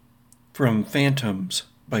From Phantoms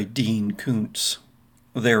by Dean Koontz.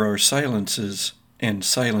 There are silences and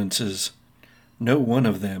silences. No one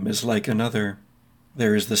of them is like another.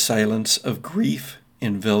 There is the silence of grief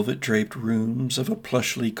in velvet-draped rooms of a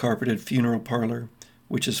plushly carpeted funeral parlor,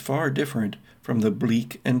 which is far different from the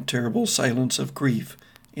bleak and terrible silence of grief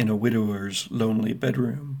in a widower's lonely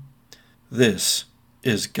bedroom. This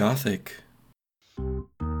is Gothic.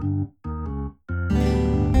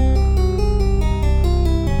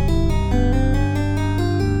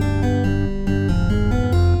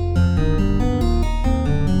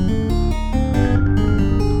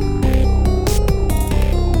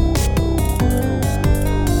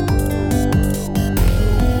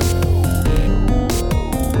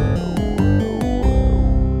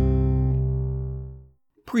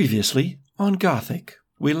 Previously on Gothic,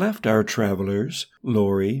 we left our travelers,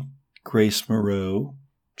 Laurie, Grace Moreau,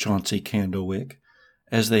 Chauncey Candlewick,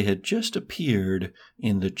 as they had just appeared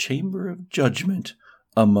in the Chamber of Judgment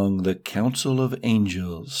among the Council of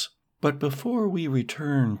Angels. But before we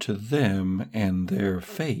return to them and their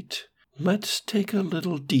fate, let's take a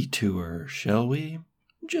little detour, shall we?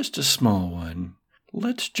 Just a small one.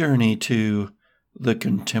 Let's journey to the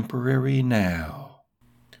contemporary now.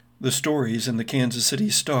 The stories in the Kansas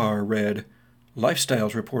City Star read,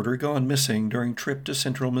 Lifestyles reporter gone missing during trip to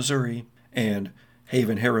central Missouri, and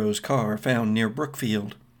Haven Harrow's car found near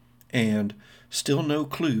Brookfield, and still no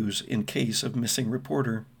clues in case of missing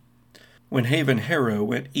reporter. When Haven Harrow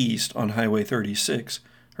went east on Highway 36,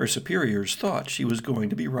 her superiors thought she was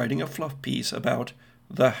going to be writing a fluff piece about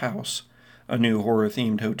The House, a new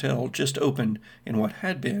horror-themed hotel just opened in what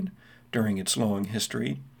had been, during its long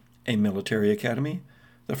history, a military academy,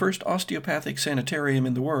 the first osteopathic sanitarium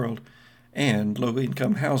in the world, and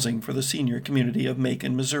low-income housing for the senior community of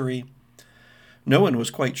Macon, Missouri. No one was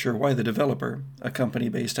quite sure why the developer, a company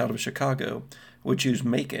based out of Chicago, would choose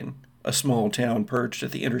Macon, a small town perched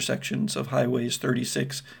at the intersections of Highways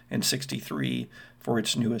 36 and 63, for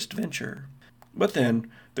its newest venture. But then,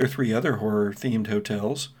 their three other horror-themed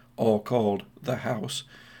hotels, all called The House,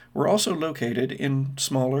 were also located in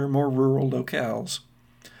smaller, more rural locales.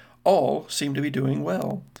 All seemed to be doing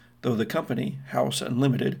well, though the company, House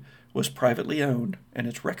Unlimited, was privately owned and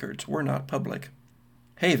its records were not public.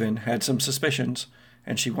 Haven had some suspicions,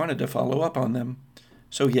 and she wanted to follow up on them.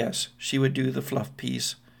 So yes, she would do the fluff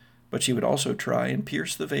piece, but she would also try and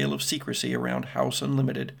pierce the veil of secrecy around House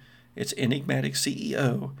Unlimited, its enigmatic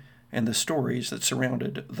CEO, and the stories that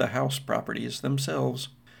surrounded the House properties themselves.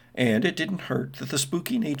 And it didn't hurt that the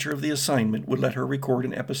spooky nature of the assignment would let her record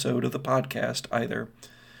an episode of the podcast either.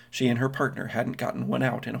 She and her partner hadn't gotten one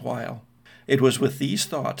out in a while. It was with these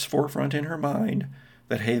thoughts forefront in her mind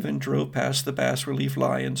that Haven drove past the bas-relief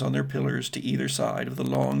lions on their pillars to either side of the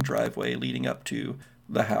long driveway leading up to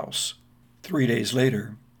The House. 3 days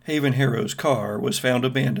later, Haven Harrow's car was found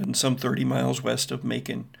abandoned some 30 miles west of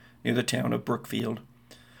Macon, near the town of Brookfield.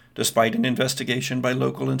 Despite an investigation by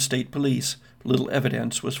local and state police, little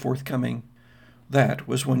evidence was forthcoming. That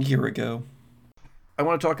was 1 year ago. I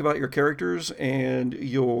want to talk about your characters and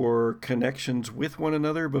your connections with one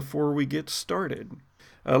another before we get started.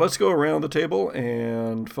 Let's go around the table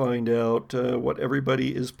and find out what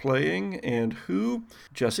everybody is playing and who.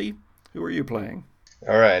 Jesse, who are you playing?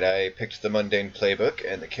 All right, I picked the Mundane Playbook,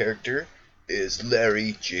 and the character is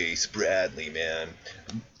Larry Jace Bradley, man.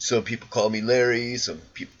 Some people call me Larry, some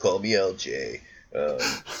people call me LJ.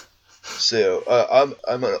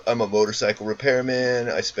 I'm a motorcycle repairman.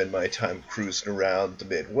 I spend my time cruising around the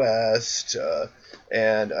Midwest,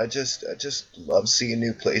 and I just love seeing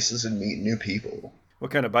new places and meeting new people. What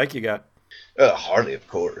kind of bike you got? Harley, of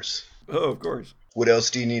course. Oh, of course. What else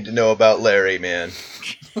do you need to know about Larry, man?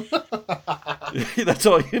 That's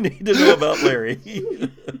all you need to know about Larry.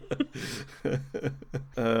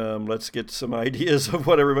 Let's get some ideas of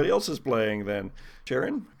what everybody else is playing then.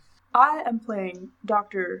 Sharon? I am playing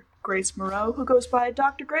Dr. Grace Moreau, who goes by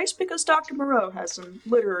Dr. Grace because Dr. Moreau has some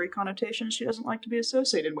literary connotations she doesn't like to be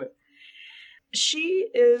associated with. She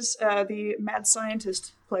is the mad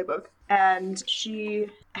scientist playbook, and she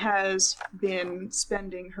has been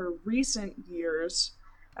spending her recent years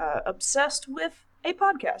obsessed with a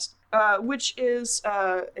podcast, which is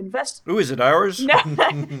Ooh, is it ours?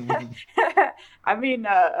 I mean,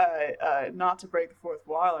 not to break the fourth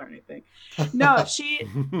wall or anything. No,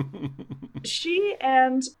 She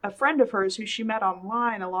and a friend of hers who she met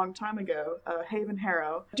online a long time ago, Haven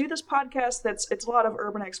Harrow, do this podcast it's a lot of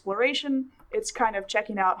urban exploration. It's kind of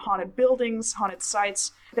checking out haunted buildings, haunted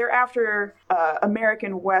sites. They're after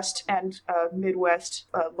American West and Midwest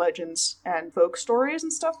legends and folk stories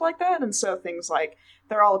and stuff like that. And so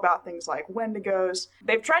they're all about things like Wendigos.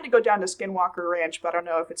 They've tried to go down to Skinwalker Ranch, but I don't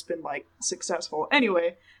know if it's been successful.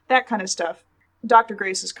 Anyway, that kind of stuff. Dr.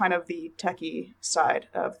 Grace is kind of the techie side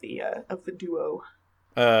of the duo.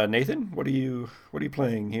 Nathan, what are you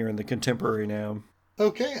playing here in the contemporary now?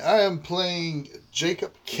 Okay, I am playing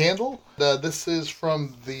Jacob Candle. This is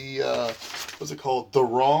from the what's it called? The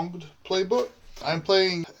Wronged playbook. I'm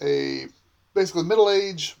playing a basically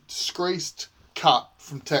middle-aged, disgraced cop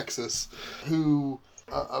from Texas,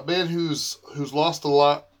 a man who's lost a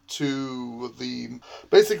lot to the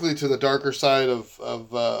darker side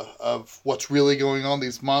of what's really going on,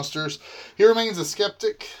 these monsters. He remains a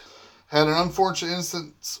skeptic, had an unfortunate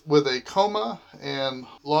instance with a coma, and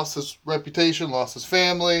lost his reputation, lost his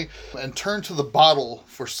family, and turned to the bottle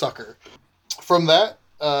for succor. From that,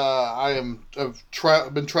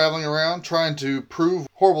 I've been traveling around trying to prove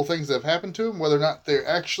horrible things that have happened to him, whether or not they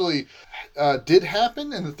actually did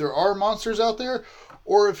happen and that there are monsters out there,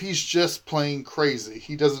 or if he's just playing crazy.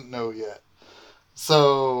 He doesn't know yet.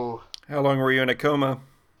 So... How long were you in a coma?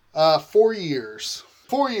 4 years.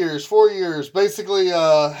 4 years. Basically,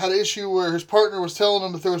 had an issue where his partner was telling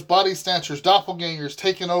him that there was body snatchers, doppelgangers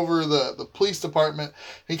taking over the police department.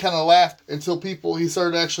 He kind of laughed until he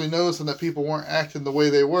started actually noticing that people weren't acting the way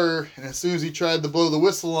they were. And as soon as he tried to blow the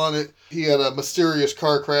whistle on it, he had a mysterious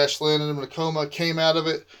car crash, landed him in a coma, came out of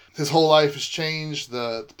it. His whole life has changed.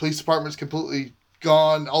 The police department's completely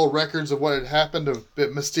gone. All records of what had happened have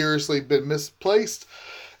mysteriously been misplaced.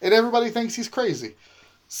 And everybody thinks he's crazy.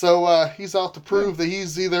 So he's out to prove that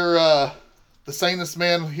he's either the sanest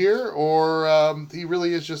man here, or he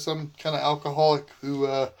really is just some kind of alcoholic who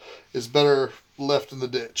is better left in the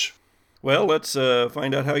ditch. Well, let's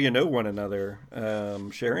find out how you know one another.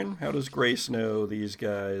 Sharon, how does Grace know these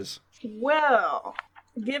guys? Well,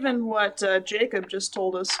 given what Jacob just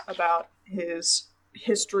told us about his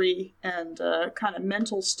history and kind of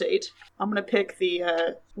mental state, I'm going to pick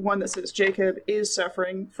the one that says Jacob is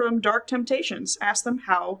suffering from dark temptations. Ask them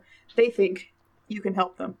how they think you can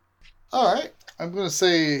help them. All right. I'm going to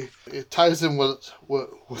say it ties in with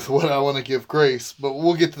what I want to give Grace, but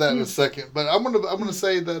we'll get to that in a second. But I'm going to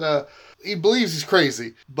say that he believes he's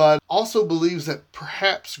crazy, but also believes that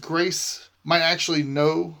perhaps Grace might actually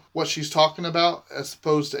know what she's talking about, as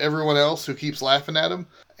opposed to everyone else who keeps laughing at him.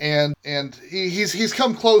 And he's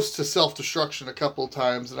come close to self-destruction a couple of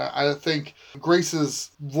times, and I think Grace's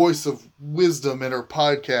voice of wisdom in her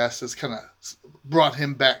podcast has kind of brought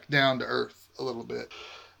him back down to earth a little bit.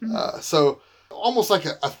 So almost like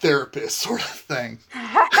a therapist sort of thing.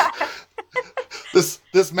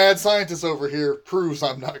 This mad scientist over here proves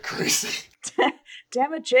I'm not crazy.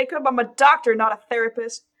 Damn it, Jacob! I'm a doctor, not a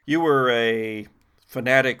therapist. You were a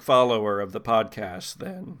fanatic follower of the podcast,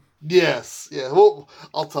 then. Yes, yeah. Well,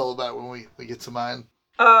 I'll tell about when we get to mine.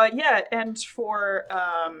 Yeah, and for,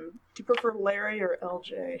 do you prefer Larry or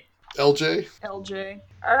LJ? LJ? LJ.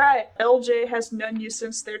 Alright, LJ has known you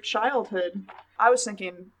since their childhood. I was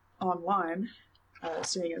thinking online,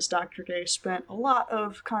 seeing as Dr. Day spent a lot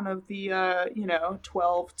of kind of the,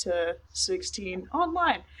 12 to 16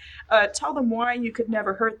 online. Tell them why you could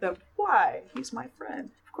never hurt them. Why? He's my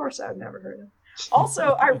friend. Of course I would never hurt him.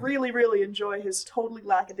 Also, I really, really enjoy his totally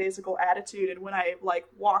lackadaisical attitude, and when I,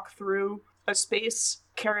 walk through a space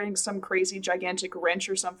carrying some crazy gigantic wrench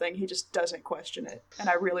or something, he just doesn't question it, and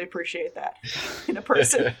I really appreciate that in a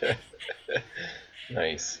person.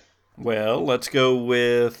 Nice. Well, let's go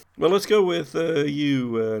with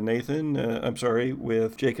you, Nathan. I'm sorry,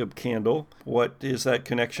 with Jacob Candle. What is that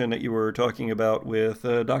connection that you were talking about with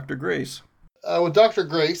Dr. Grace? With Dr.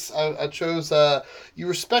 Grace, I chose, you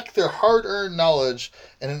respect their hard-earned knowledge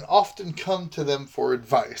and often come to them for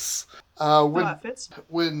advice.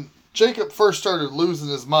 When Jacob first started losing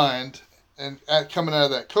his mind and coming out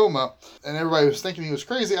of that coma, and everybody was thinking he was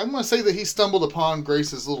crazy, I'm going to say that he stumbled upon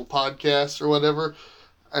Grace's little podcast or whatever,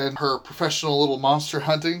 and her professional little monster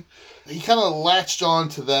hunting. He kind of latched on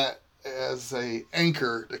to that as a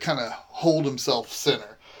anchor to kind of hold himself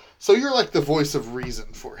center. So you're like the voice of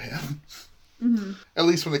reason for him. Mm-hmm. At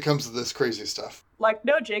least when it comes to this crazy stuff.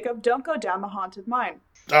 No, Jacob, don't go down the haunted mine.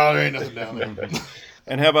 Oh, there ain't nothing down there.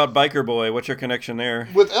 And how about Biker Boy? What's your connection there?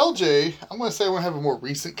 With LJ, I'm going to say I want to have a more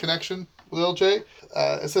recent connection with LJ.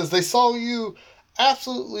 It says, they saw you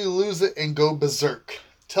absolutely lose it and go berserk.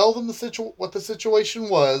 Tell them what the situation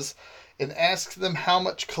was, and ask them how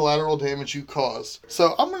much collateral damage you caused.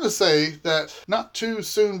 So I'm going to say that not too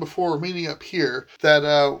soon before meeting up here,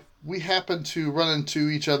 that we happened to run into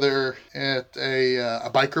each other at a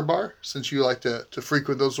biker bar, since you like to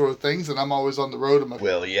frequent those sort of things, and I'm always on the road.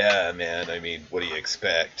 Well, yeah, man. I mean, what do you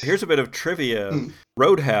expect? Here's a bit of trivia.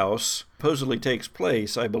 Roadhouse supposedly takes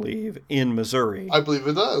place, I believe, in Missouri. I believe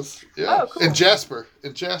it does. Yeah. Oh, cool. In Jasper.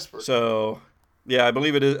 So, yeah, I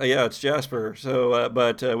believe it is. Yeah, it's Jasper. So,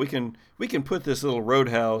 but we can put this little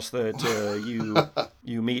roadhouse that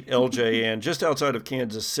you meet LJ in just outside of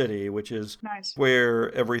Kansas City, which is Nice.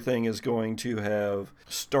 where everything is going to have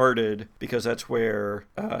started, because that's where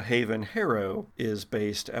Haven Harrow is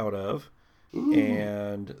based out of. Ooh.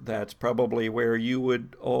 And that's probably where you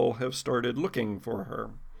would all have started looking for her.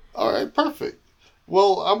 All right, perfect.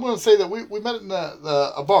 Well, I'm going to say that we met in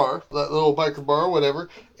a bar, that little biker bar or whatever,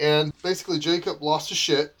 and basically Jacob lost his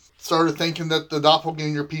shit, started thinking that the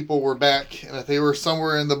doppelganger people were back and that they were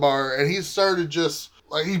somewhere in the bar, and he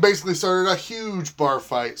basically started a huge bar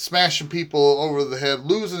fight, smashing people over the head,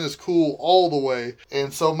 losing his cool all the way.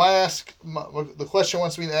 And so the question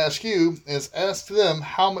wants me to ask you is, ask them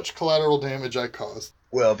how much collateral damage I caused.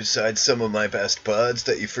 Well, besides some of my best buds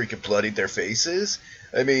that you freaking bloodied their faces,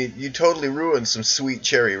 I mean, you totally ruined some sweet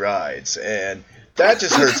cherry rides, and that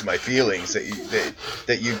just hurts my feelings that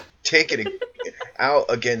you take it out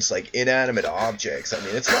against, like, inanimate objects. I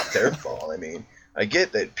mean, it's not their fault. I mean, I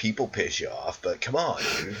get that people piss you off, but come on,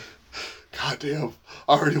 dude. Goddamn,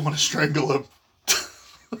 I already want to strangle him.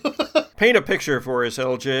 Paint a picture for us,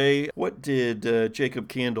 LJ. What did Jacob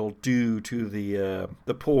Candle do to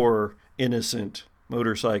the poor, innocent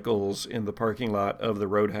motorcycles in the parking lot of the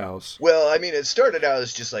Roadhouse? Well, I mean, it started out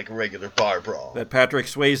as just like a regular bar brawl that Patrick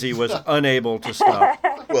Swayze was unable to stop.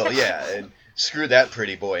 Well, yeah, and screw that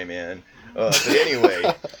pretty boy, man. But anyway,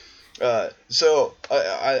 so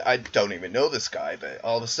I don't even know this guy, but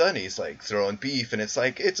all of a sudden he's like throwing beef, and it's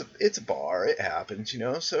like it's a bar, it happens,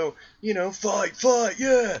 so fight,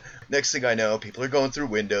 yeah. Next thing I know, people are going through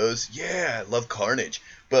windows. Yeah, I love carnage.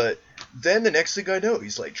 But then the next thing I know,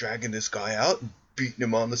 he's like dragging this guy out and beating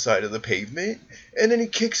him on the side of the pavement, and then he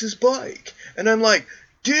kicks his bike, and I'm like,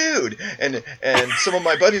 dude, and some of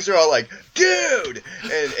my buddies are all like, dude,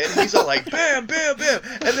 and he's all like, bam, bam, bam,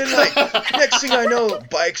 and then like next thing I know,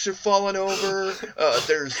 bikes are falling over.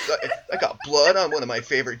 I got blood on one of my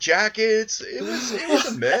favorite jackets. It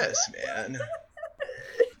was a mess, man.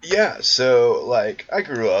 Yeah, so like I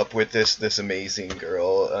grew up with this amazing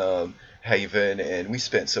girl, Haven, and we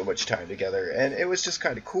spent so much time together, and it was just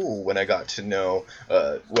kind of cool when I got to know,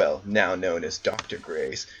 now known as Dr.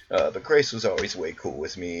 Grace, but Grace was always way cool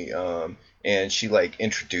with me, and she like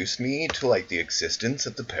introduced me to like the existence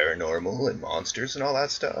of the paranormal and monsters and all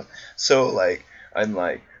that stuff, so like I'm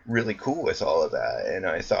like really cool with all of that, and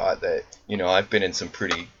I thought that, I've been in some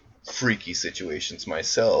pretty freaky situations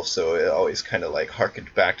myself, so it always kind of like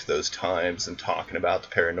harkened back to those times and talking about the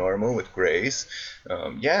paranormal with Grace.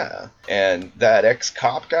 Yeah, and that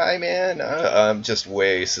ex-cop guy, man, I'm just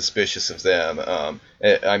way suspicious of them.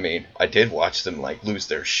 I mean, I did watch them like lose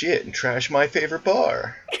their shit and trash my favorite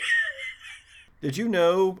bar. Did you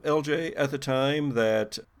know, LJ, at the time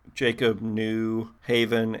that Jacob knew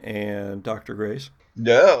Haven and Dr. Grace?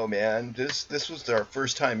 No, man. This was our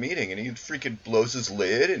first time meeting, and he freaking blows his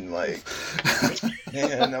lid, and like,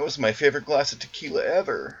 man, that was my favorite glass of tequila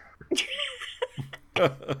ever.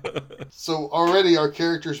 So already our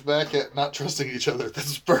character's back at not trusting each other.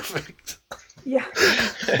 This is perfect. Yeah.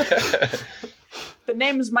 The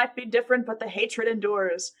names might be different, but the hatred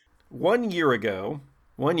endures. 1 year ago,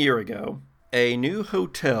 a new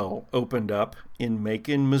hotel opened up in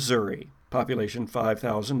Macon, Missouri. Population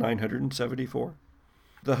 5,974.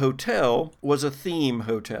 The hotel was a theme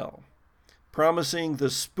hotel, promising the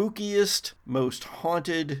spookiest, most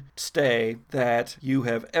haunted stay that you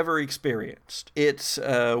have ever experienced. It's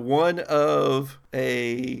one of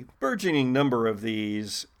a burgeoning number of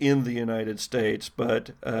these in the United States,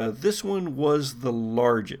 but this one was the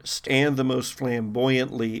largest and the most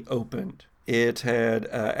flamboyantly opened. It had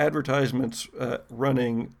advertisements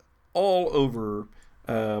running all over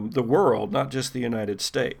the world, not just the United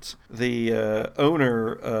States. The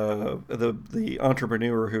owner, the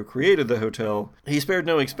entrepreneur who created the hotel, he spared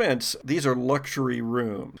no expense. These are luxury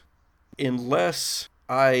rooms. Unless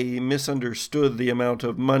I misunderstood the amount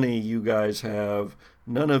of money you guys have,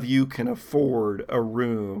 none of you can afford a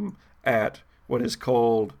room at what is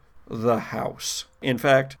called the house. In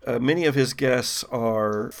fact, many of his guests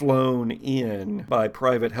are flown in by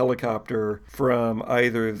private helicopter from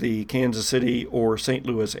either the Kansas City or St.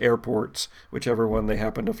 Louis airports, whichever one they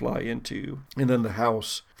happen to fly into. And then the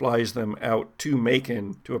house flies them out to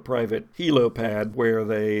Macon to a private helipad where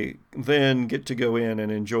they then get to go in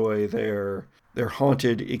and enjoy their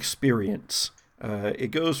haunted experience.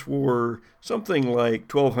 It goes for something like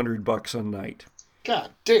 $1,200 a night.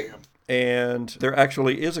 God damn. And there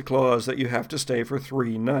actually is a clause that you have to stay for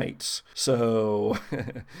 3 nights. So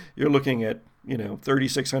you're looking at,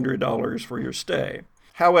 $3,600 for your stay.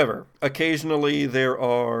 However, occasionally there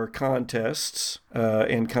are contests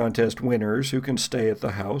and contest winners who can stay at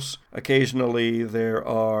the house. Occasionally there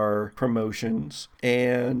are promotions.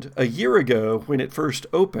 And a year ago, when it first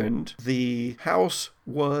opened, the house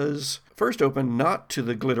was first opened not to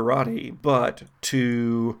the glitterati, but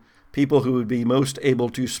to people who would be most able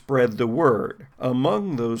to spread the word.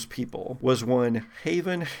 Among those people was one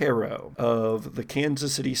Haven Harrow of the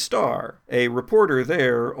Kansas City Star, a reporter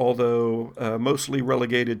there, although mostly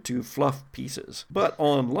relegated to fluff pieces. But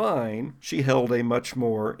online, she held a much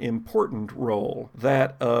more important role,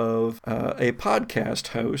 that of a podcast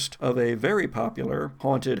host of a very popular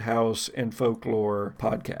haunted house and folklore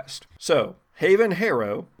podcast. So, Haven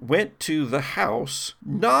Harrow went to the house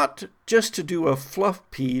not just to do a fluff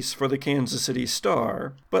piece for the Kansas City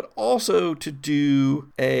Star, but also to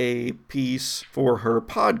do a piece for her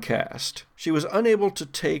podcast. She was unable to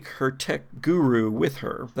take her tech guru with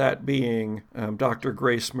her, that being Dr.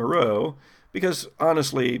 Grace Moreau, because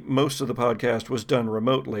honestly, most of the podcast was done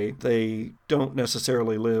remotely. They don't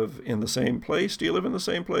necessarily live in the same place. Do you live in the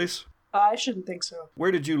same place? I shouldn't think so.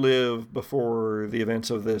 Where did you live before the events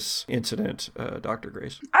of this incident, Dr.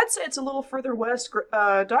 Grace? I'd say it's a little further west.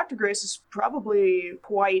 Dr. Grace is probably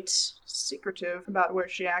quite secretive about where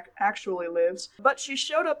she actually lives, but she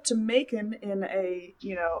showed up to Macon in a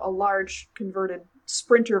large converted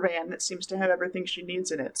Sprinter van that seems to have everything she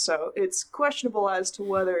needs in it. So it's questionable as to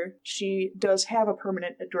whether she does have a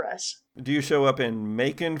permanent address. Do you show up in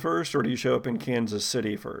Macon first, or do you show up in Kansas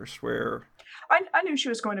City first? Where? I knew she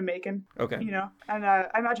was going to Macon. Okay. And I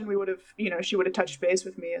imagine we would have, she would have touched base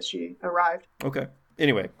with me as she arrived. Okay.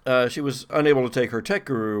 Anyway, she was unable to take her tech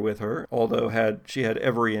guru with her, although she had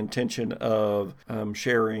every intention of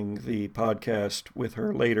sharing the podcast with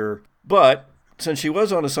her later. But since she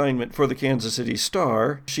was on assignment for the Kansas City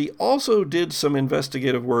Star, she also did some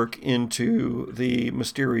investigative work into the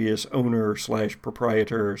mysterious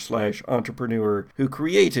owner/proprietor/entrepreneur who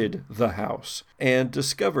created the house, and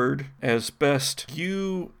discovered, as best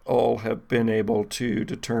you all have been able to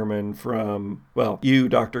determine from, you,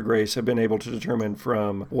 Dr. Grace, have been able to determine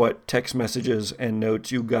from what text messages and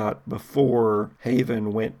notes you got before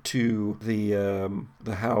Haven went to the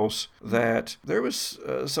house, that there was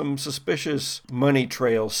some suspicious money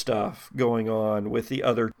trail stuff going on with the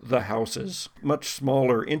houses, much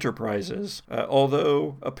smaller enterprises,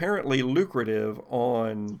 although apparently lucrative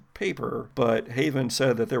on paper, but Haven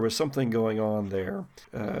said that there was something going on there.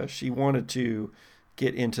 She wanted to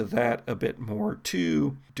get into that a bit more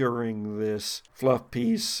too during this fluff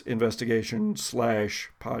piece investigation /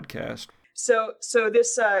 podcast. So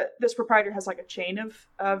this proprietor has like a chain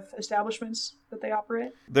of establishments that they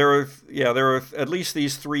operate? There are at least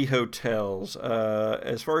these 3 hotels.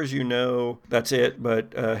 As far as you know, that's it,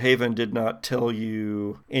 but Haven did not tell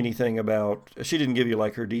you anything about, she didn't give you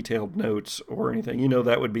like her detailed notes or anything.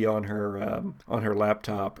 That would be on her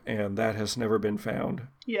laptop, and that has never been found.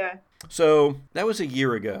 Yeah. So that was a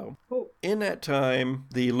year ago. Cool. In that time,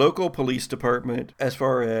 the local police department, as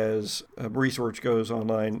far as research goes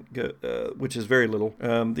online, which is very little,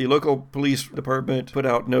 the local police department put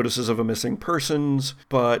out notices of a missing persons,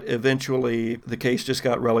 but eventually the case just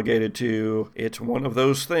got relegated to, it's one of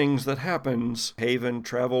those things that happens. Haven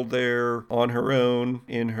traveled there on her own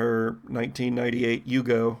in her 1998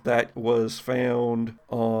 Yugo that was found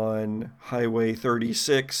on Highway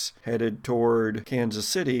 36 headed toward Kansas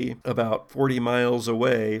City, about 40 miles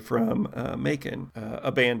away from Macon,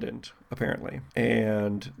 abandoned, apparently.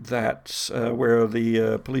 And that's where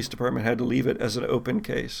the police department had to leave it as an open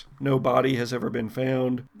case. No body has ever been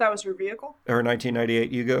found. That was her vehicle? Her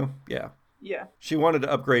 1998 Yugo? Yeah. Yeah. She wanted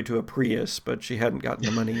to upgrade to a Prius, but she hadn't gotten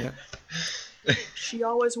the money yet. She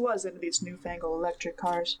always was into these newfangled electric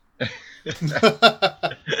cars.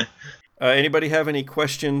 Anybody have any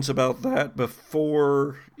questions about that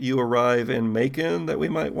before you arrive in Macon that we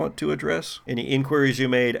might want to address? Any inquiries you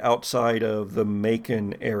made outside of the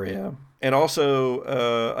Macon area? And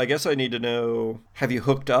also, I guess I need to know, have you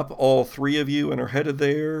hooked up all three of you and are headed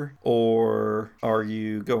there? Or have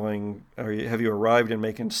you arrived in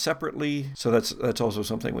Macon separately? So that's also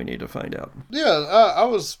something we need to find out. Yeah, I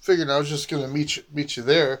was figuring I was just going to meet you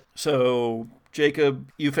there. So,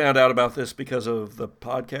 Jacob, you found out about this because of the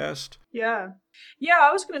podcast? Yeah. Yeah,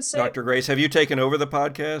 I was going to say... Dr. Grace, have you taken over the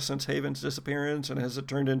podcast since Haven's disappearance, and has it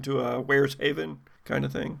turned into a Where's Haven kind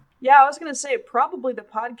of thing? Yeah, I was going to say probably the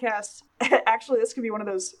podcast. Actually, this could be one of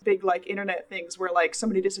those big internet things where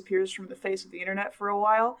somebody disappears from the face of the internet for a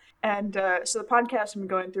while. And so the podcast has been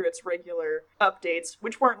going through its regular updates,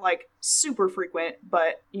 which weren't super frequent,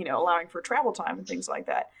 but, allowing for travel time and things like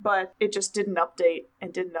that. But it just didn't update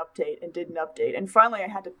and didn't update and didn't update. And finally I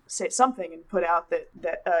had to say something and put out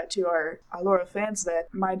that to our loyal fans that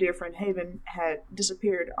my dear friend Haven had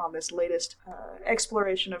disappeared on this latest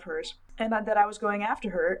exploration of hers. And that I was going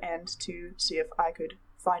after her and to see if I could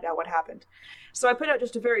find out what happened. So I put out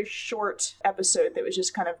just a very short episode that was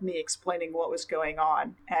just kind of me explaining what was going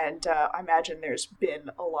on. And I imagine there's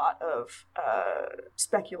been a lot of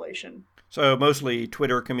speculation. So mostly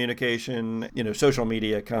Twitter communication, social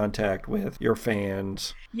media contact with your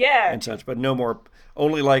fans. Yeah. And such, but no more,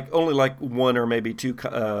 only one or maybe two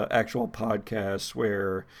actual podcasts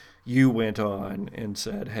where you went on and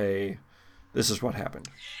said, hey, this is what happened.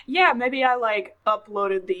 Yeah, maybe I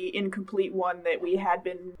uploaded the incomplete one that we had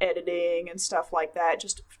been editing and stuff like that,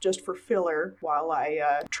 just for filler while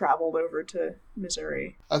I traveled over to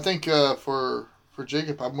Missouri. I think for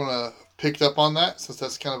Jacob, I'm gonna pick up on that since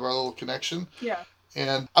that's kind of our little connection. Yeah.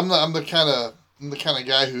 And I'm the kind of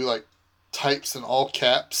guy who types in all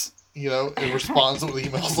caps, and responds with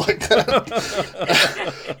emails like that.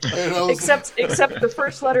 Except the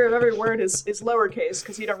first letter of every word is lowercase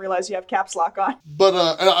because you don't realize you have caps lock on. But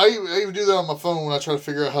and I even do that on my phone when I try to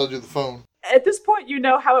figure out how to do the phone. At this point, you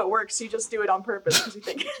know how it works. You just do it on purpose because you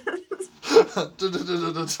think.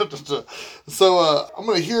 So I'm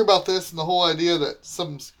going to hear about this and the whole idea that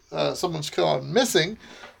someone's gone missing,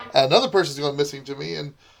 another person's gone missing to me,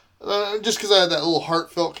 and just because I had that little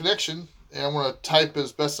heartfelt connection. And I'm going to type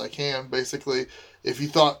as best I can, basically. If you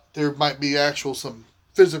thought there might be some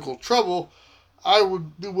physical trouble, I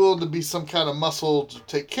would be willing to be some kind of muscle to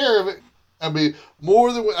take care of it. I'd be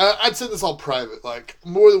more than... I'd send this all private,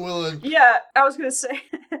 more than willing. Yeah, I was going to say.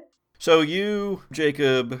 So you,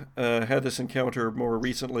 Jacob, had this encounter more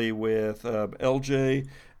recently with LJ.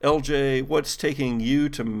 LJ, what's taking you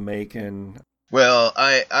to Macon? Well,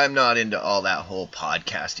 I'm not into all that whole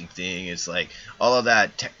podcasting thing. It's all of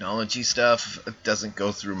that technology stuff doesn't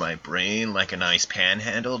go through my brain like a nice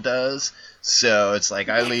panhandle does. So it's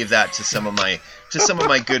I leave that to some of my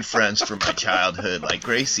good friends from my childhood, like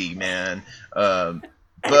Gracie, man.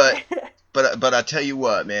 But I tell you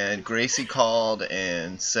what, man, Gracie called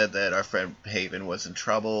and said that our friend Haven was in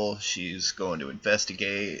trouble. She's going to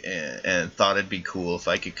investigate and thought it'd be cool if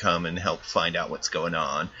I could come and help find out what's going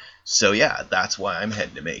on. So yeah, that's why I'm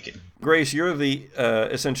heading to Macon. Grace, you're the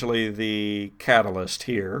essentially the catalyst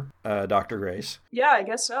here, Dr. Grace. Yeah, I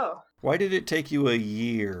guess so. Why did it take you a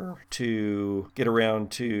year to get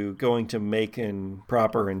around to going to Macon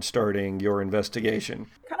proper and starting your investigation?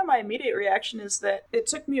 Kind of my immediate reaction is that it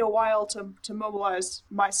took me a while to mobilize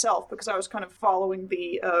myself because I was kind of following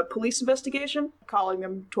the police investigation, calling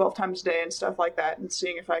them 12 times a day and stuff like that and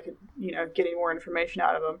seeing if I could, get any more information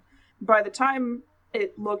out of them. By the time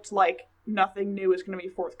it looked like nothing new was going to be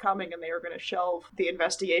forthcoming and they were going to shelve the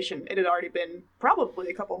investigation, it had already been probably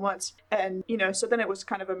a couple months. And, so then it was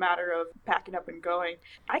kind of a matter of packing up and going.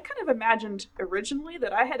 I kind of imagined originally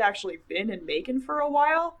that I had actually been in Macon for a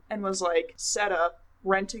while and was set up,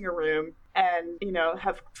 renting a room, and,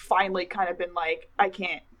 have finally kind of been I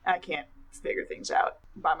can't figure things out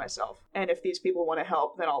by myself. And if these people want to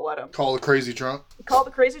help, then I'll let them. Call the crazy drunk.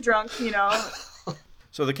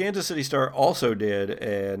 So the Kansas City Star also did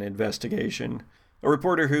an investigation. A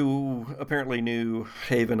reporter who apparently knew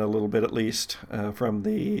Haven a little bit, at least, from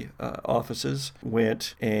the offices,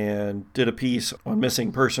 went and did a piece on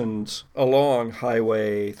missing persons along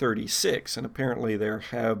Highway 36. And apparently there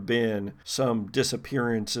have been some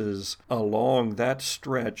disappearances along that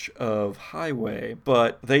stretch of highway.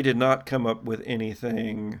 But they did not come up with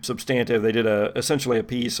anything substantive. They did essentially a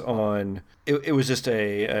piece on... It was just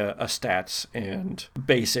a stats and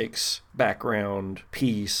basics background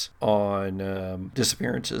piece on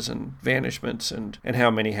disappearances and vanishments and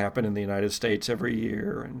how many happen in the United States every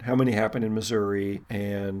year and how many happen in Missouri.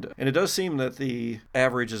 And it does seem that the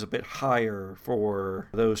average is a bit higher for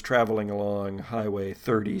those traveling along Highway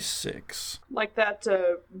 36. Like that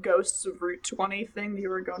Ghosts of Route 20 thing the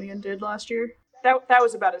Oregonian did last year. That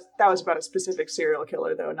was about a specific serial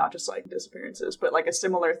killer, though, not just like disappearances, but like a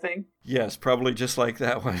similar thing. Yes, probably just like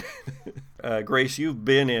that one. Grace, you've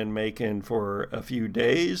been in Macon for a few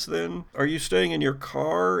days then. Are you staying in your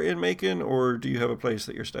car in Macon, or do you have a place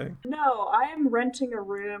that you're staying? No, I am renting a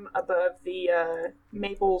room above the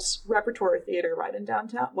Maples Repertory Theater right in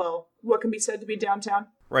downtown. Well, what can be said to be downtown.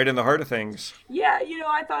 Right in the heart of things. Yeah,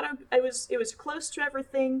 I thought it was close to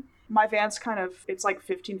everything. My van's it's like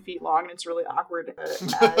 15 feet long, and it's really awkward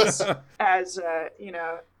as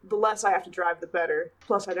the less I have to drive, the better.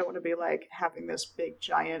 Plus, I don't want to be like having this big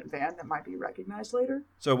giant van that might be recognized later.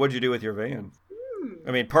 So what'd you do with your van?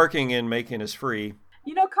 I mean, parking in Macon is free.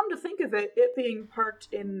 Come to think of it being parked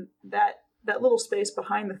in that little space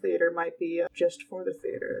behind the theater might be just for the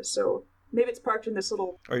theater. So maybe it's parked in this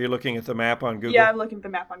little... Are you looking at the map on Google? Yeah, I'm looking at the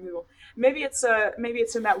map on Google. Maybe it's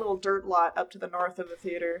in that little dirt lot up to the north of the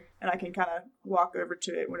theater, and I can kind of walk over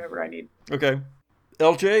to it whenever I need. Okay.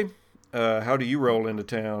 LJ, how do you roll into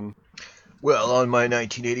town? Well, on my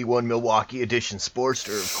 1981 Milwaukee Edition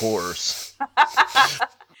Sportster, of course.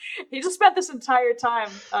 He just spent this entire time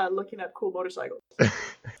looking at cool motorcycles.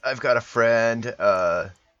 I've got a friend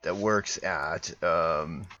that works at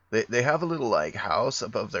they have a little like house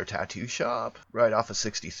above their tattoo shop right off of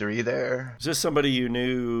 63 there. Is this somebody you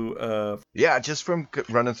knew? Yeah, just from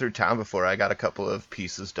running through town before. I got a couple of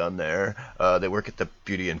pieces done there. They work at the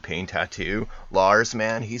Beauty and Pain Tattoo. Lars,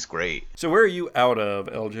 man, he's great. So where are you out of,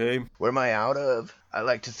 LJ? Where am I out of? I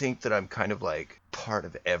like to think that I'm kind of like part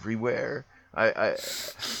of everywhere. I'm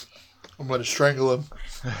going to strangle him.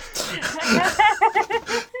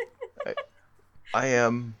 I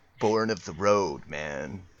am born of the road,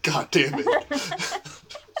 man. God damn it.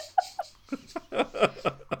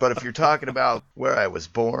 But if you're talking about where I was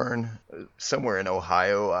born, somewhere in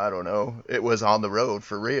Ohio, I don't know, it was on the road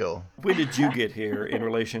for real. When did you get here in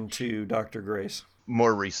relation to Dr. Grace?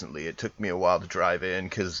 More recently. It took me a while to drive in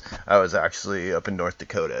because I was actually up in North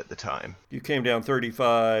Dakota at the time. You came down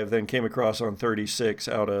 35, then came across on 36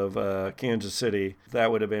 out of Kansas City.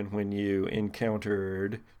 That would have been when you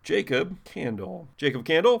encountered Jacob Candle. Jacob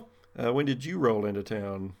Candle, when did you roll into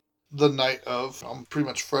town? The night of. I'm pretty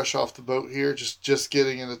much fresh off the boat here, just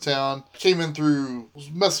getting into town. Came in through, was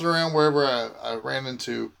messing around wherever I ran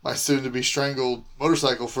into my soon-to-be strangled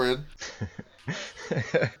motorcycle friend.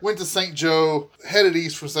 Went to St. Joe, headed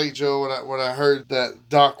east from St. Joe when I heard that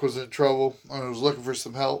Doc was in trouble and was looking for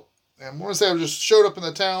some help. And when I say I just showed up in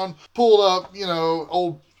the town, pulled up,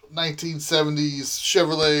 old 1970s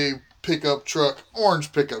Chevrolet pickup truck,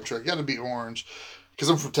 orange pickup truck. Got to be orange because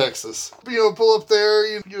I'm from Texas. Pull up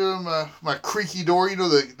there, my creaky door,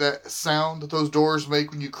 that sound that those doors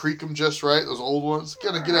make when you creak them just right, those old ones.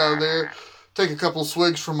 Got to get out of there, take a couple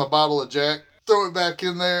swigs from a bottle of Jack, throw it back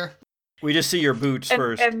in there. We just see your boots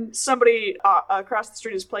first. And somebody across the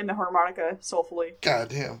street is playing the harmonica soulfully. God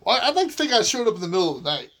damn. Well, I'd like to think I showed up in the middle of the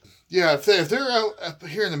night. Yeah, if they're out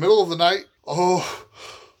here in the middle of the night,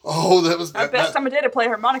 that was... best time of day to play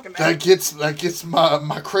harmonica, man. That gets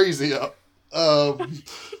my crazy up. But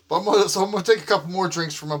I'm gonna take a couple more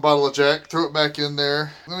drinks from my bottle of Jack, throw it back in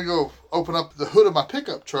there. I'm gonna go open up the hood of my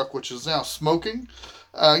pickup truck, which is now smoking.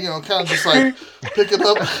 Kind of just like pick it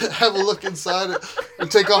up, have a look inside it,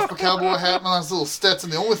 and take off my cowboy hat, my nice little Stetson.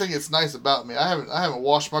 The only thing that's nice about me, I haven't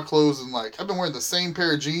washed my clothes in I've been wearing the same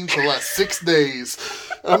pair of jeans for the last 6 days.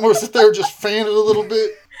 I'm gonna sit there just fan it a little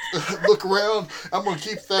bit, look around. I'm gonna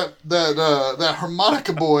keep that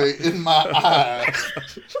harmonica boy in my eye.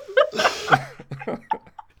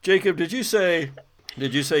 Jacob, did you say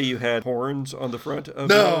you had horns on the front of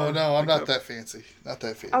No, I'm not that fancy. Not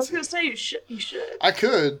that fancy. I was going to say you should. I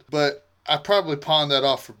could, but I probably pawned that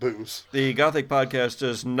off for booze. The Gothic Podcast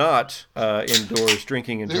does not endorse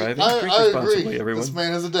drinking and driving. Drink I responsibly, agree. everyone. This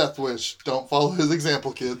man has a death wish. Don't follow his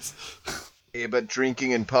example, kids. Yeah, but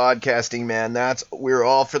drinking and podcasting, man, we're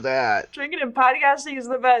all for that. Drinking and podcasting is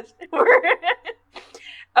the best.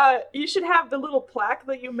 You should have the little plaque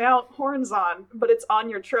that you mount horns on, but it's on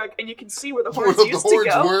your truck, and you can see where the horns used to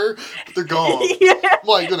go. Were, they're gone. Yeah. I'm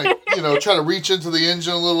like gonna, try to reach into the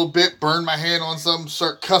engine a little bit, burn my hand on something,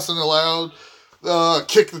 start cussing aloud,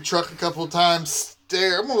 kick the truck a couple of times,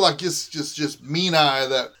 stare. I'm gonna just mean eye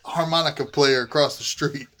that harmonica player across the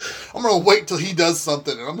street. I'm gonna wait till he does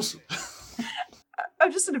something, and I'm just.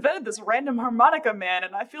 I've just invented this random harmonica man,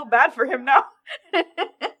 and I feel bad for him now.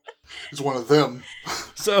 It's one of them.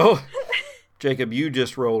 So, Jacob, you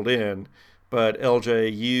just rolled in, but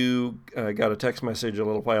LJ, you got a text message a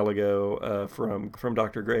little while ago from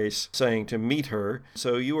Dr. Grace saying to meet her.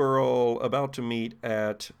 So you are all about to meet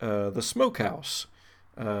at the Smokehouse,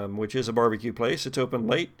 which is a barbecue place. It's open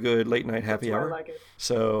late, good late night happy hour. I like it.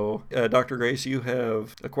 So, Dr. Grace, you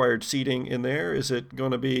have acquired seating in there. Is it going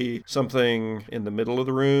to be something in the middle of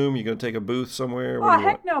the room? You going to take a booth somewhere? Oh,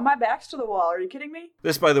 heck no. My back's to the wall. Are you kidding me?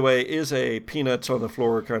 This, by the way, is a peanuts on the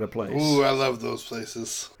floor kind of place. Ooh, I love those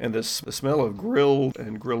places. And the smell of grilled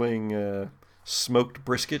and grilling smoked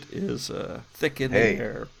brisket is thick in the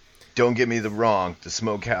air. Don't get me wrong, the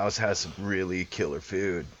Smokehouse has some really killer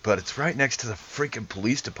food, but it's right next to the freaking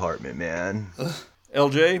police department, man.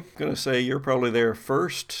 LJ, gonna say you're probably there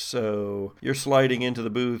first, so you're sliding into the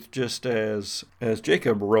booth just as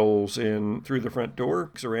Jacob rolls in through the front door,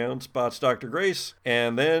 looks around, spots Dr. Grace,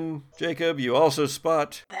 and then, Jacob, you also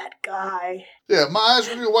spot... That guy. Yeah, my eyes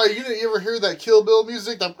were really wide. You didn't ever hear that Kill Bill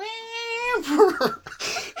music? That...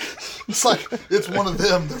 It's like, it's one of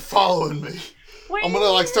them. They're following me. I'm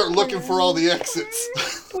gonna start looking for all the exits.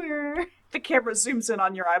 The camera zooms in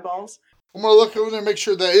on your eyeballs. I'm gonna look over there and make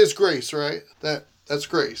sure that is Grace, right? That's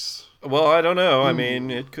Grace. Well, I don't know. I mean,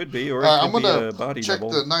 it could be, or it could be a body check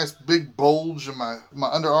double. the nice big bulge in my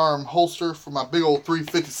underarm holster for my big old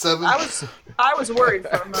 357. I was worried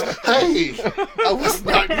for a moment. Hey, I was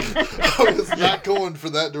not going for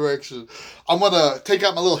that direction. I'm gonna take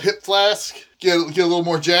out my little hip flask, get a little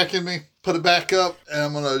more jack in me, put it back up, and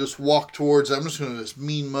I'm gonna just walk towards it. I'm just gonna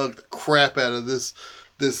mean mug the crap out of this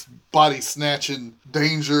body snatching,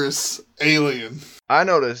 dangerous alien. I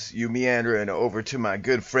notice you meandering over to my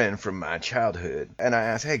good friend from my childhood, and I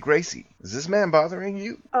ask, "Hey, Gracie, is this man bothering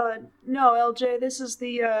you?" No, LJ. This is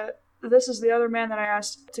the other man that I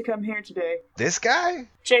asked to come here today. This guy?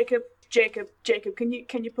 Jacob.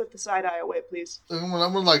 Can you put the side eye away, please? I'm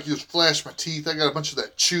gonna just flash my teeth. I got a bunch of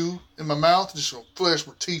that chew in my mouth. Just gonna flash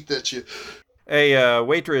my teeth at you. A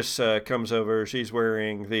waitress comes over. She's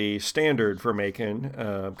wearing the standard for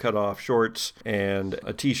Macon, cut-off shorts and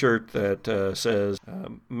a T-shirt that says,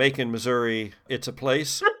 Macon, Missouri, it's a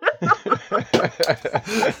place.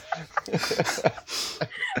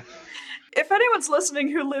 If anyone's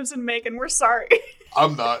listening who lives in Macon, we're sorry.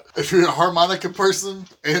 I'm not. If you're a harmonica person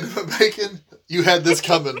and a Macon, you had this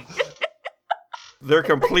coming. They're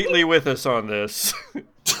completely with us on this.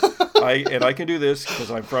 I can do this because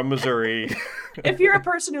I'm from Missouri. If you're a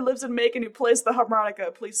person who lives in Macon who plays the harmonica,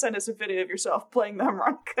 please send us a video of yourself playing the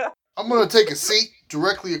harmonica. I'm going to take a seat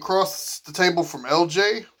directly across the table from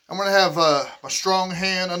LJ. I'm going to have my strong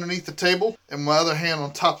hand underneath the table and my other hand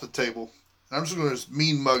on top of the table. And I'm just going to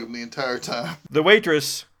mean mug him the entire time. The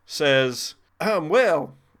waitress says,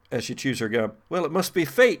 well, as she chews her gum, well, it must be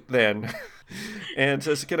fate then. And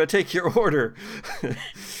says, can I take your order?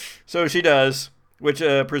 So she does. Which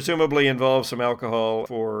presumably involves some alcohol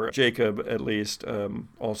for Jacob, at least.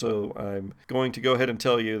 Also, I'm going to go ahead and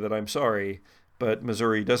tell you that I'm sorry, but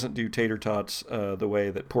Missouri doesn't do tater tots the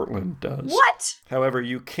way that Portland does. What? However,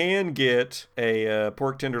 you can get a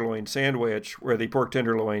pork tenderloin sandwich where the pork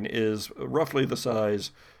tenderloin is roughly the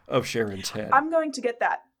size of Sharon's head. I'm going to get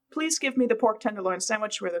that. Please give me the pork tenderloin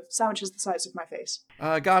sandwich where the sandwich is the size of my face.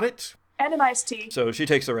 Got it. And an iced tea. So she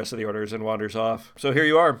takes the rest of the orders and wanders off. So here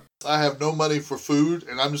you are. I have no money for food,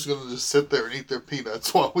 and I'm just going to sit there and eat their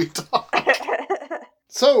peanuts while we talk.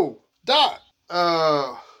 So, Dot,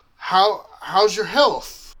 how's your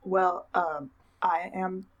health? Well, I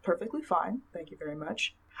am perfectly fine. Thank you very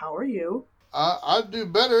much. How are you? I'd do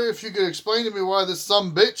better if you could explain to me why this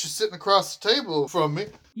sumbitch is sitting across the table from me.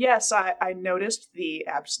 Yes, I noticed the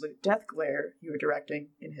absolute death glare you were directing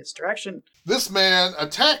in his direction. This man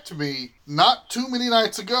attacked me not too many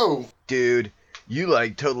nights ago. Dude, you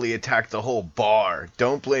totally attacked the whole bar.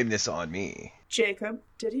 Don't blame this on me. Jacob,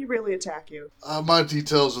 did he really attack you? My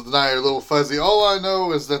details of the night are a little fuzzy. All I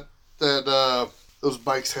know is that those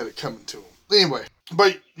bikes had it coming to him. Anyway,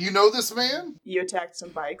 but you know this man? You attacked some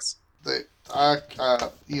bikes.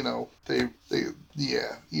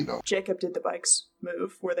 Jacob, did the bikes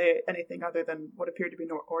move? Were they anything other than what appeared to be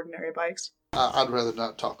ordinary bikes? I'd rather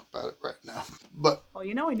not talk about it right now. But well,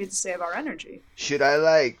 we need to save our energy. Should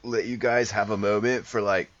I let you guys have a moment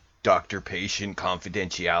for doctor-patient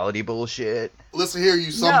confidentiality bullshit? Listen here, you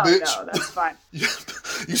bitch. No, that's fine.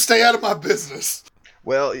 You stay out of my business.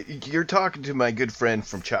 Well, you're talking to my good friend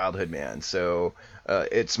from childhood, man, so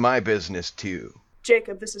it's my business too.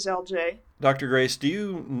 Jacob, this is LJ. Dr. Grace, do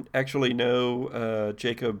you actually know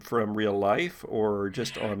Jacob from real life or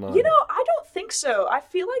just online? I don't think think so. I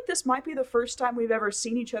feel like this might be the first time we've ever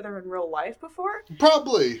seen each other in real life before.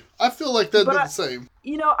 Probably. I feel like that'd But be the same.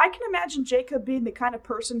 You know, I can imagine Jacob being the kind of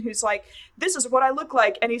person who's like, this is what I look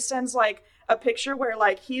like, and he sends, like, a picture where,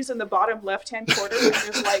 like, he's in the bottom left-hand corner and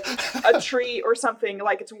there's, like, a tree or something,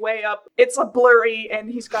 like, it's way up, it's a blurry, and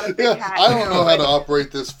he's got a big hat. I don't know how to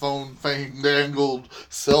operate this phone fandangled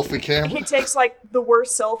selfie camera. He takes, like, the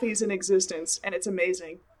worst selfies in existence, and it's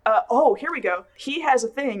amazing. Here we go. He has a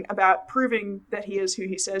thing about proving that he is who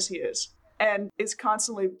he says he is. And is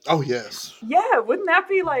constantly... Oh, yes. Yeah, wouldn't that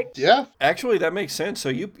be like... Yeah. Actually, that makes sense. So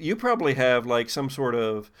you probably have like some sort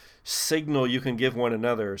of signal you can give one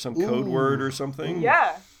another, some code word or something.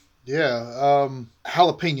 Yeah. Yeah.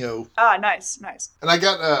 Jalapeno. Ah, nice. And I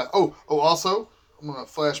got, also, I'm going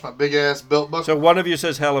to flash my big ass belt buckle. So one of you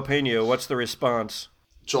says jalapeno. What's the response?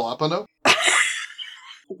 Jalapeno.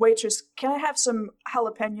 Waitress, can I have some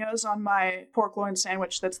jalapenos on my pork loin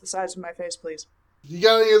sandwich that's the size of my face, please? You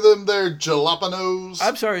got any of them there jalapenos?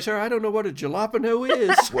 I'm sorry, sir. I don't know what a jalapeno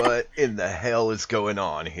is. What in the hell is going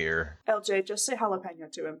on here? LJ, just say jalapeno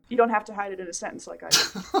to him. You don't have to hide it in a sentence like I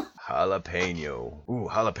do. Jalapeno. Ooh,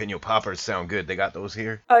 jalapeno poppers sound good. They got those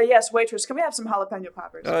here? Yes, waitress, can we have some jalapeno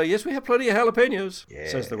poppers? Yes, we have plenty of jalapenos, Yeah.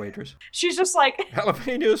 says the waitress. She's just like...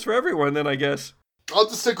 Jalapenos for everyone, then, I guess. I'll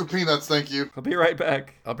just stick with peanuts, thank you. I'll be right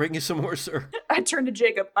back. I'll bring you some more, sir. I turn to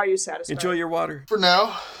Jacob. Are you satisfied? Enjoy your water. For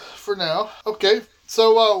now. Okay.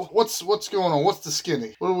 So, what's going on? What's the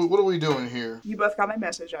skinny? What are we doing here? You both got my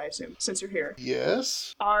message, I assume, since you're here.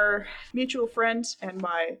 Yes. Our mutual friend and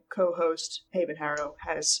my co-host, Haven Harrow,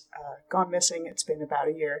 has gone missing. It's been about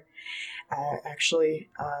a year.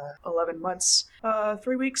 11 months,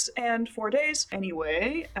 3 weeks, and 4 days.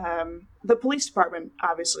 Anyway, the police department,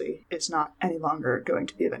 obviously, is not any longer going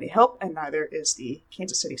to be of any help, and neither is the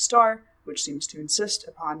Kansas City Star, which seems to insist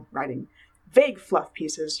upon writing vague fluff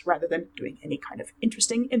pieces rather than doing any kind of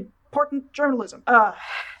interesting, important journalism. All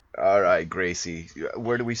right, Gracie.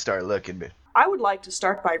 Where do we start looking? I would like to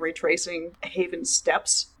start by retracing Haven's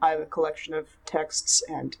steps. I have a collection of texts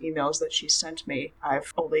and emails that she sent me.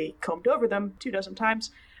 I've only combed over them 24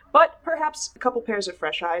 times, but perhaps a couple pairs of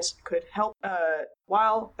fresh eyes could help.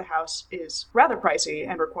 While the house is rather pricey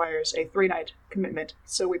and requires a 3-night commitment,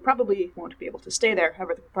 so we probably won't be able to stay there.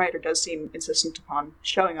 However, the proprietor does seem insistent upon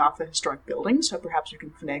showing off the historic building, so perhaps we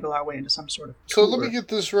can finagle our way into some sort of So tour. let me get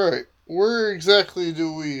this right. Where exactly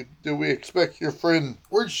do we expect your friend?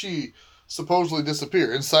 Where'd she supposedly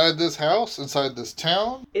disappear? Inside this house? Inside this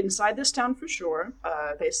town? Inside this town for sure.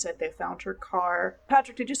 They said they found her car.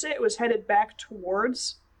 Patrick, did you say it was headed back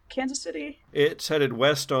towards Kansas City? It's headed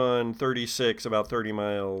west on 36, about 30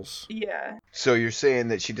 miles. Yeah. So you're saying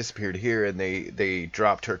that she disappeared here and they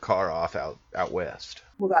dropped her car off out west?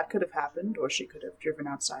 Well, that could have happened, or she could have driven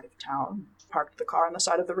outside of town, parked the car on the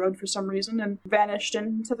side of the road for some reason, and vanished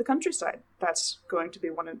into the countryside. That's going to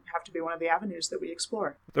have to be one of the avenues that we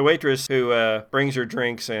explore. The waitress who brings her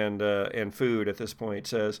drinks and food at this point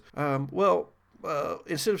says,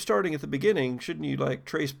 instead of starting at the beginning, shouldn't you,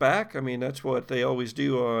 trace back? I mean, that's what they always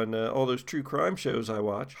do on all those true crime shows I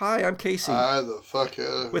watch. Hi, I'm Casey. The fuck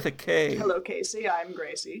out. With a K. Hello, Casey. I'm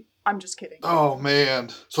Gracie. I'm just kidding. Oh,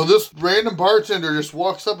 man. So this random bartender just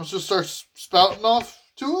walks up and just starts spouting off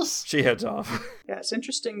to us? She heads off. Yeah, it's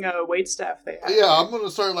interesting waitstaff they have. Yeah, I'm going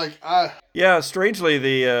to start Yeah, strangely,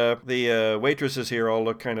 the waitresses here all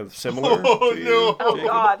look kind of similar. Oh, to you, no. Oh,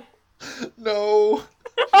 Jacob. God. No.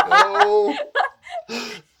 No.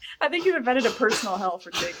 I think you invented a personal hell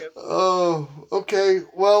for Jacob. Oh, okay.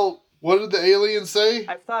 Well, what did the alien say?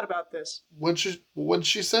 I've thought about this. What'd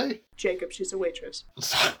she say? Jacob, she's a waitress.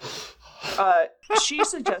 She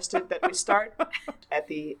suggested that we start at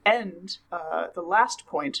the end, the last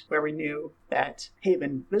point where we knew that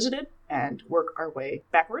Haven visited, and work our way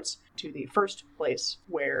backwards to the first place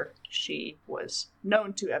where she was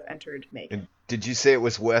known to have entered Macon. And did you say it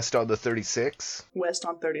was west on the 36? West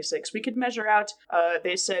on 36. We could measure out,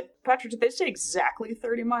 they said, Patrick, did they say exactly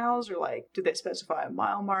 30 miles, or did they specify a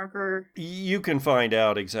mile marker? You can find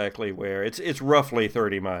out exactly where. It's roughly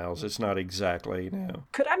 30 miles. It's not exactly, no.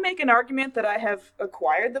 Could I make an argument that I have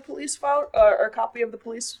acquired the police file, or a copy of the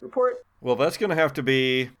police report? Well, that's going to have to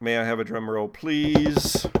be, may I have a drum roll,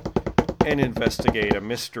 please, and investigate a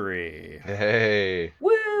mystery. Hey.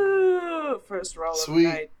 Woo! First roll of the Sweet.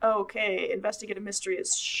 night. Okay, investigate a mystery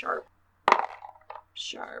is sharp.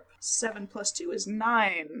 7 plus 2 is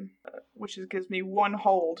 9, which gives me 1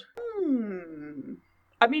 hold.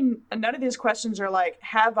 I mean, none of these questions are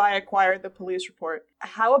have I acquired the police report?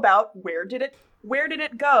 How about where did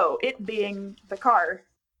it go? It being the car.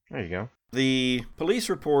 There you go. The police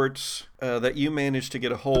reports that you managed to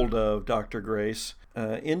get a hold of, Dr. Grace,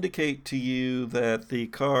 indicate to you that the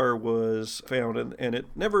car was found, and it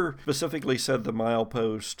never specifically said the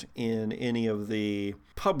milepost in any of the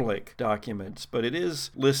public documents, but it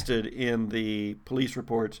is listed in the police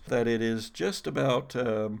reports that it is just about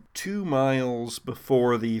 2 miles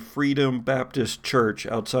before the Freedom Baptist Church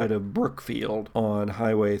outside of Brookfield on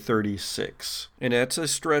Highway 36. And that's a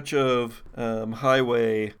stretch of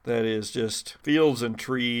highway that is just fields and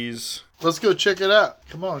trees. Let's go check it out.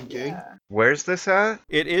 Come on, gang. Yeah. Where's this at?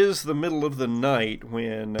 It is the middle of the night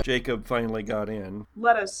when Jacob finally got in.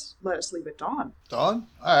 Let us leave at dawn. Dawn?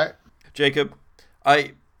 All right. Jacob,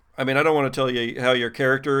 I mean, I don't want to tell you how your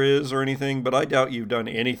character is or anything, but I doubt you've done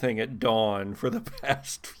anything at dawn for the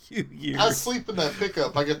past few years. I sleep in that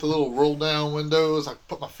pickup. I get the little roll down windows. I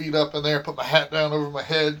put my feet up in there, put my hat down over my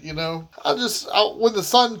head, you know. When the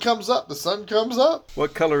sun comes up, the sun comes up.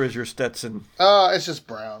 What color is your Stetson? It's just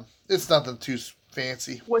brown. It's nothing too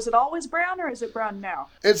fancy. Was it always brown, or is it brown now?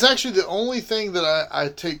 It's actually the only thing that I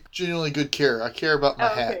take genuinely good care. I care about my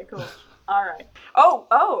hat. Okay, cool. All right.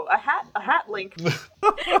 Oh, a hat link.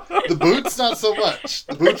 The boots, not so much.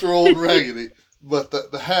 The boots are old and raggedy. But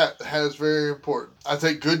the hat is very important. I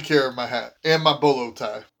take good care of my hat and my bolo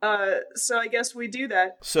tie. So I guess we do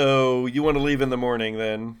that. So you want to leave in the morning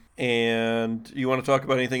then, and you want to talk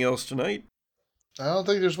about anything else tonight? I don't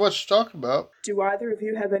think there's much to talk about. Do either of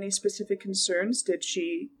you have any specific concerns? Did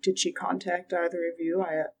she contact either of you?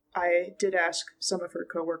 I did ask some of her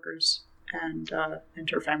coworkers and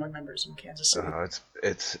her family members in Kansas City.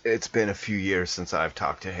 It's been a few years since I've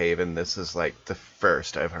talked to Haven. This is like the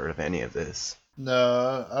first I've heard of any of this.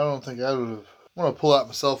 No, I don't think I would have. I'm going to pull out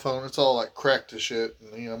my cell phone. It's all like cracked to shit.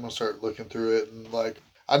 And, I'm going to start looking through it. And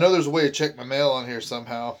I know there's a way to check my mail on here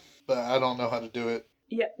somehow, but I don't know how to do it.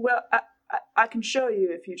 Yeah, well, I can show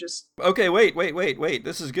you if you just... Okay, wait.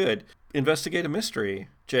 This is good. Investigate a mystery,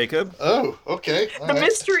 Jacob. Oh, okay. All the right.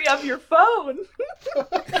 mystery of your phone.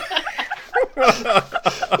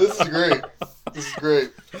 This is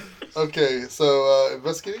great. Okay, so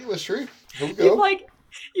investigating a mystery. Here we go.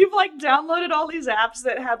 You've downloaded all these apps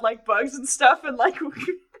that had bugs and stuff, and I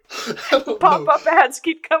pop-up ads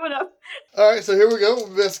keep coming up. All right, so here we go.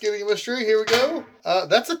 Investigating a mystery. Here we go.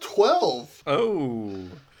 That's a 12. Oh.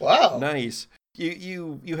 Wow. Nice.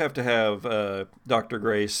 You have to have Dr.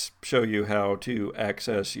 Grace show you how to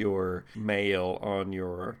access your mail on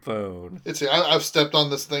your phone. I've stepped on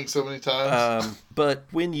this thing so many times. But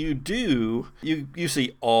when you do, you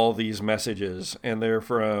see all these messages, and they're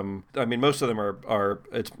from. I mean, most of them are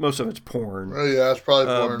most of it's porn. Oh yeah, it's probably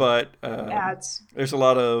porn. But Ads. There's a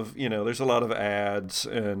lot of there's a lot of ads,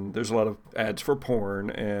 and there's a lot of ads for porn,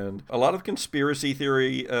 and a lot of conspiracy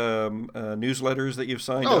theory newsletters that you've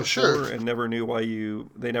signed up for and never knew why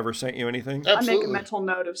they never sent you anything. Absolutely. I make a mental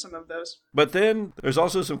note of some of those. But then there's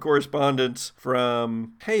also some correspondence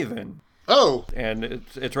from Haven. Oh. And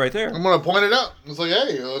it's right there. I'm going to point it out. It's like,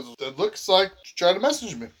 hey, it looks like she tried to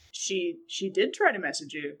message me. She did try to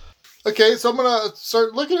message you. Okay, so I'm going to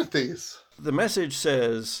start looking at these. The message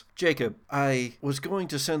says, Jacob, I was going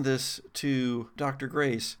to send this to Dr.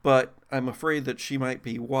 Grace, but I'm afraid that she might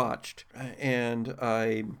be watched, and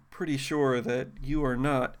I'm pretty sure that you are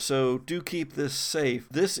not, so do keep this safe.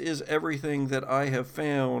 This is everything that I have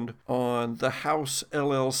found on the House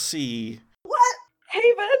LLC. What?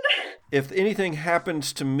 Haven? If anything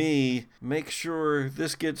happens to me, make sure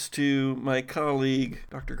this gets to my colleague,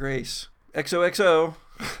 Dr. Grace. XOXO.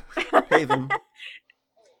 Haven.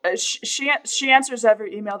 She answers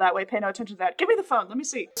every email that way. Pay no attention to that. Give me the phone. Let me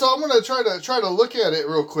see. So I'm going to try to look at it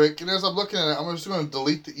real quick. And as I'm looking at it, I'm just going to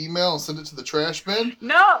delete the email and send it to the trash bin.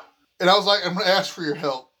 No. And I was like, I'm going to ask for your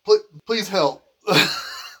help. Please help.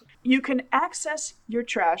 You can access your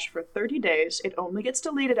trash for 30 days. It only gets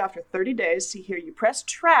deleted after 30 days. See here, you press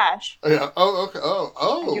trash. Yeah. Oh, okay.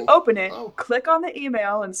 Oh. You open it, Oh. click on the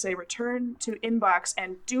email, and say return to inbox,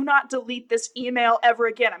 and do not delete this email ever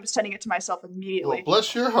again. I'm sending it to myself immediately. Well,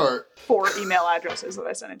 bless your heart. 4 email addresses that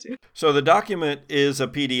I sent it to. So the document is a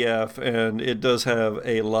PDF, and it does have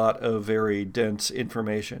a lot of very dense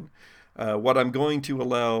information. What I'm going to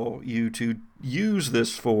allow you to use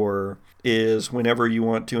this for is whenever you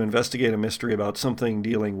want to investigate a mystery about something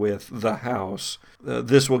dealing with the house,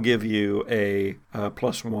 this will give you a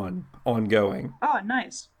 +1 ongoing. Oh,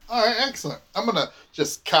 nice. All right, excellent. I'm going to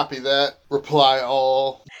just copy that, reply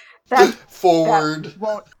all, That forward. That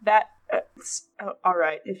won't. All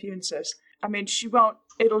right, if you insist. I mean, she won't.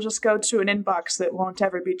 It'll just go to an inbox that won't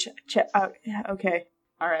ever be checked. Yeah, okay.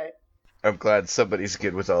 All right. I'm glad somebody's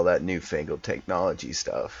good with all that newfangled technology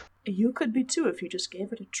stuff. You could be too if you just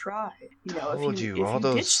gave it a try. Told if all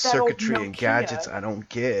those ditch that old circuitry and Nokia. gadgets I don't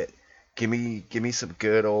get. give me some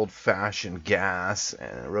good old-fashioned gas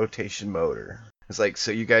and a rotation motor. It's like,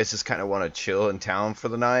 so you guys just kind of want to chill in town for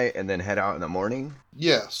the night and then head out in the morning?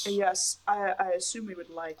 Yes. Yes, I assume we would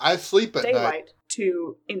like I sleep at night. daylight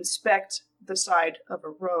to inspect the side of a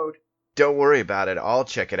road. Don't worry about it. I'll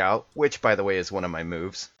check it out, which, by the way, is one of my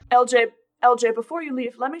moves. LJ, before you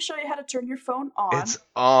leave, let me show you how to turn your phone on. It's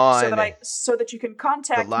on. So that you can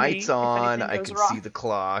contact me. The light's on. If I anything can goes wrong. see the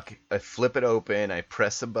clock. I flip it open. I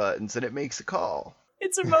press the buttons, and it makes a call.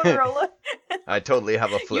 It's a Motorola. I totally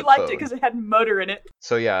have a flip phone. You liked it because it had motor in it.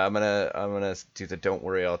 So yeah, I'm gonna do the don't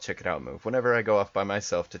worry, I'll check it out move. Whenever I go off by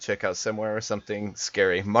myself to check out somewhere or something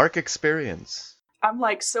scary. Mark experience. I'm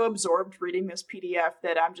like so absorbed reading this PDF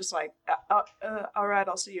that I'm just like, all right,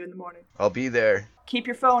 I'll see you in the morning. I'll be there. Keep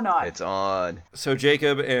your phone on. It's on. So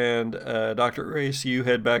Jacob and Dr. Grace, you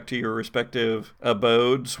head back to your respective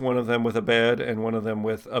abodes, one of them with a bed and one of them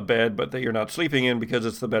with a bed, but that you're not sleeping in because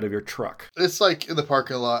it's the bed of your truck. It's like in the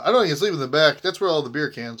parking lot. I don't even sleep in the back. That's where all the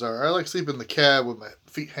beer cans are. I like sleeping in the cab with my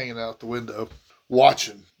feet hanging out the window,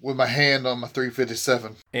 watching with my hand on my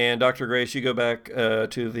 357. And Dr. Grace, you go back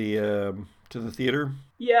to the theater.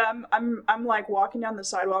 Yeah, I'm like walking down the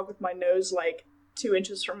sidewalk with my nose like 2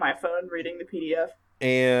 inches from my phone reading the PDF.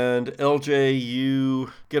 And LJ,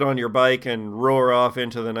 you get on your bike and roar off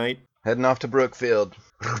into the night. Heading off to Brookfield.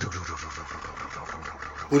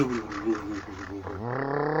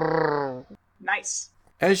 Nice.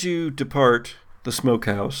 As you depart the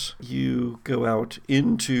smokehouse, you go out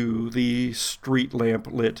into the street lamp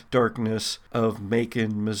lit darkness of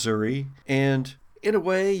Macon, Missouri, and in a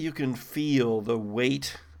way you can feel the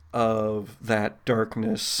weight of that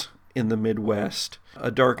darkness in the Midwest, a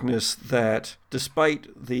darkness that, despite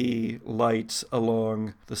the lights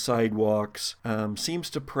along the sidewalks, seems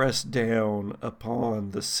to press down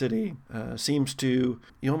upon the city. You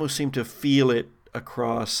almost seem to feel it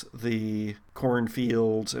across the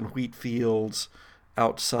cornfields and wheat fields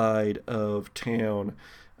outside of town,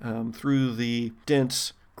 through the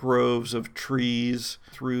dense groves of trees,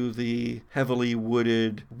 through the heavily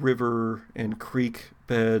wooded river and creek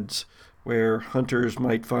beds where hunters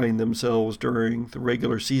might find themselves during the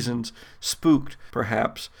regular seasons, spooked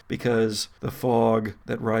perhaps because the fog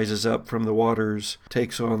that rises up from the waters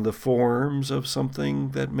takes on the forms of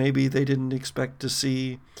something that maybe they didn't expect to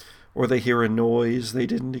see, or they hear a noise they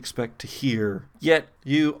didn't expect to hear. Yet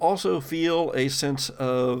you also feel a sense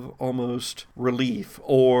of almost relief,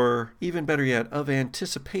 or even better yet, of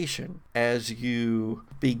anticipation as you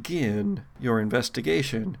begin your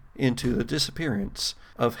investigation into the disappearance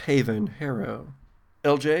of Haven Harrow.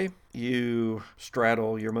 LJ, you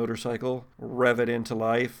straddle your motorcycle, rev it into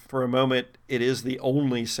life. For a moment, it is the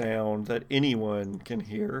only sound that anyone can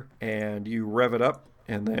hear, and you rev it up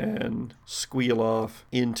and then squeal off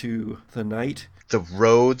into the night. The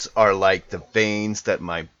roads are like the veins that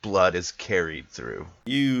my blood is carried through.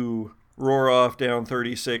 You roar off down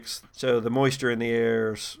 36, so the moisture in the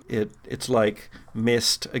air, it's like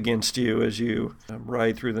mist against you as you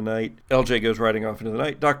ride through the night. LJ goes riding off into the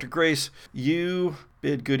night. Dr. Grace, you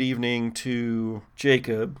bid good evening to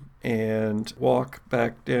Jacob and walk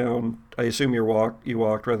back down. I assume you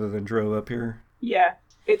walked rather than drove up here? Yeah,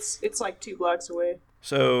 it's like 2 blocks away.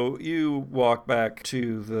 So you walk back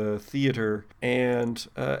to the theater, and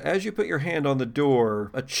as you put your hand on the door,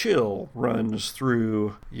 a chill runs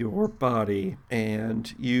through your body,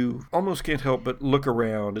 and you almost can't help but look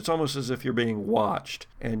around. It's almost as if you're being watched,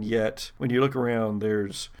 and yet when you look around,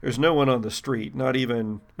 there's no one on the street, not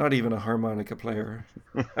even a harmonica player.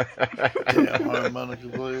 Yeah, harmonica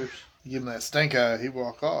players. Give him that stink eye, he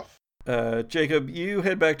walk off. Jacob, you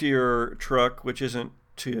head back to your truck, which isn't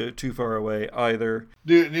too far away either.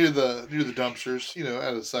 Near the dumpsters,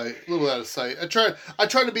 out of sight, a little out of sight. I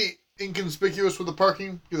try to be inconspicuous with the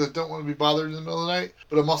parking because I don't want to be bothered in the middle of the night,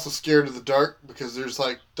 but I'm also scared of the dark because there's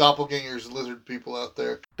like doppelgangers and lizard people out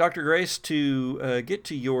there. Dr. Grace, to get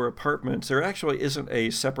to your apartments, there actually isn't a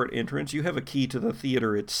separate entrance. You have a key to the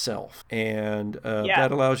theater itself, and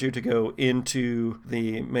that allows you to go into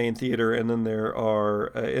the main theater, and then there are,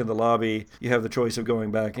 in the lobby, you have the choice of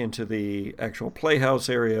going back into the actual playhouse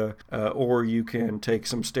area, or you can take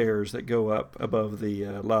some stairs that go up above the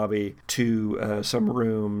lobby to some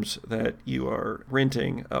rooms that you are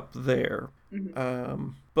renting up there.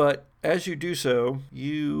 Mm-hmm. But as you do so,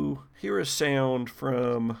 you hear a sound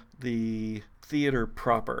from the theater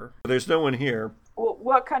proper. There's no one here. Well,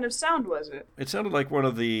 what kind of sound was it? It sounded like one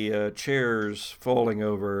of the chairs falling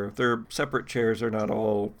over. They're separate chairs. They're not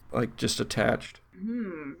all like just attached.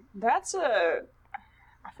 I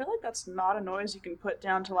feel like that's not a noise you can put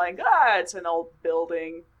down to like, it's an old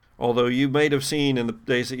building. Although you might have seen in the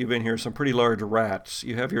days that you've been here some pretty large rats.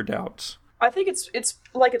 You have your doubts. I think it's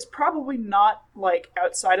probably not like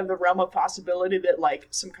outside of the realm of possibility that like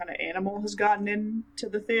some kind of animal has gotten into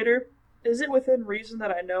the theater. Is it within reason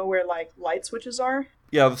that I know where like light switches are?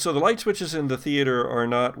 Yeah, so the light switches in the theater are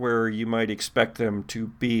not where you might expect them to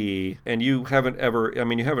be, and you haven't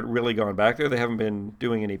really gone back there. They haven't been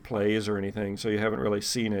doing any plays or anything, so you haven't really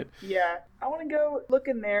seen it. Yeah, I want to go look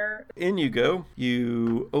in there. In you go.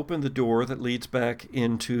 You open the door that leads back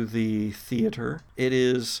into the theater. It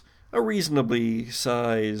is a reasonably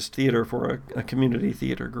sized theater for a community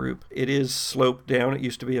theater group. It is sloped down. It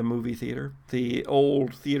used to be a movie theater. The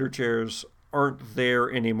old theater chairs aren't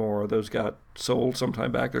there anymore. Those got sold some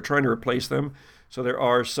time back. They're trying to replace them. So there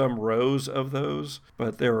are some rows of those,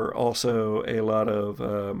 but there are also a lot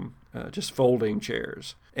of just folding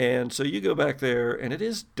chairs. And so you go back there, and it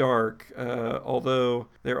is dark, although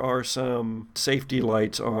there are some safety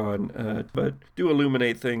lights on, but do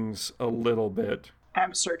illuminate things a little bit.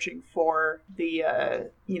 I'm searching for the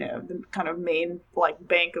the kind of main like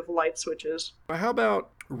bank of light switches. How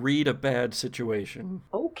about read a bad situation?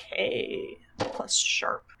 Okay. Plus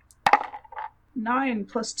sharp. 9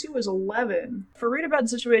 plus 2 is 11. For read a bad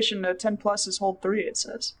situation, 10 plus is hold 3, it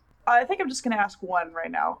says. I think I'm just going to ask one right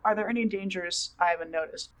now. Are there any dangers I haven't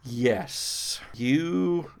noticed? Yes.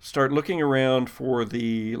 You start looking around for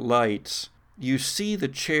the lights. You see the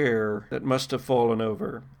chair that must have fallen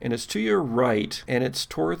over, and it's to your right, and it's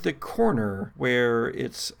toward the corner where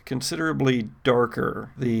it's considerably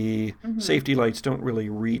darker. The safety lights don't really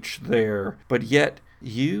reach there, but yet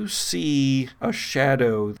you see a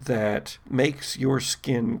shadow that makes your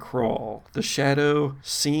skin crawl. The shadow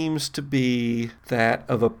seems to be that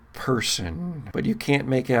of a person, but you can't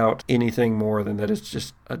make out anything more than that. It's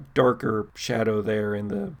just a darker shadow there in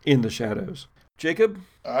the shadows. Jacob?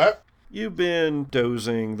 All right. You've been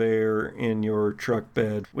dozing there in your truck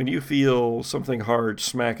bed when you feel something hard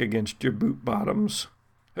smack against your boot bottoms.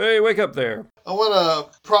 Hey, wake up there. I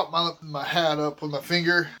want to prop my hat up with my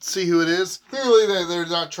finger, see who it is. Clearly, they're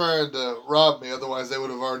not trying to rob me, otherwise they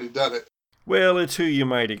would have already done it. Well, it's who you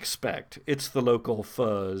might expect. It's the local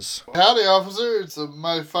fuzz. Howdy, officer. It's a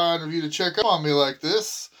mighty fine of you to check up on me like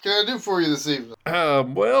this. What can I do for you this evening?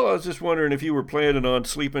 Well, I was just wondering if you were planning on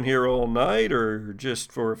sleeping here all night or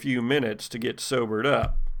just for a few minutes to get sobered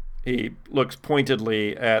up. He looks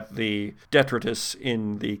pointedly at the detritus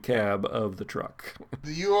in the cab of the truck.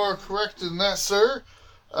 You are correct in that, sir.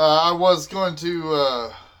 I was going to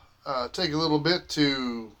take a little bit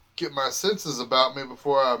to get my senses about me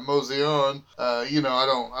before I mosey on. I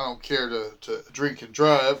don't care to drink and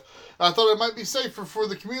drive. I thought it might be safer for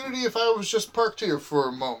the community if I was just parked here for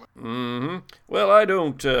a moment. Mm-hmm. Well, I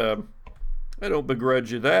don't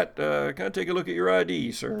begrudge you that. Can I take a look at your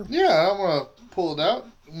ID, sir? Yeah, I'm going to pull it out.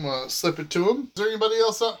 I'm going to slip it to him. Is there anybody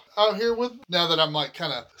else out here with me? Now that I'm like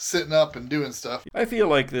kind of sitting up and doing stuff. I feel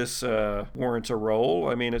like this warrants a roll.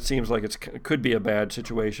 I mean, it seems like it could be a bad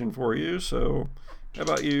situation for you, so how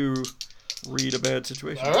about you read a bad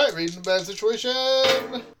situation? All right, reading a bad situation.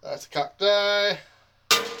 That's a cock die.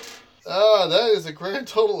 Oh, that is a grand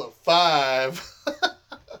total of 5.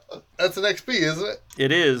 That's an XP, isn't it?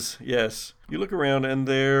 It is, yes. You look around and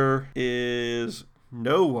there is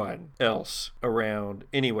no one else around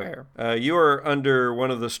anywhere. You are under one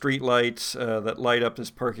of the street lights that light up this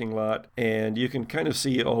parking lot, and you can kind of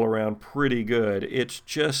see all around pretty good. It's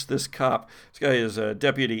just this cop. This guy is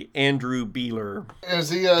Deputy Andrew Beeler. Is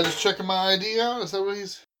he just checking my ID out? Is that what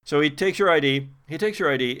he's... So he takes your ID.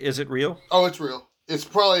 Is it real? Oh, it's real. It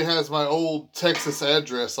probably has my old Texas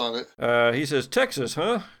address on it. He says, Texas,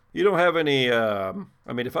 huh? You don't have any,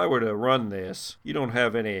 if I were to run this, you don't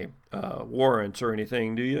have any warrants or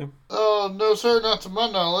anything, do you? Oh, no, sir, not to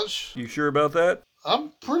my knowledge. You sure about that?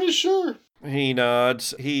 I'm pretty sure. He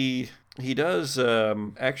nods. He does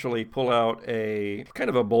actually pull out a kind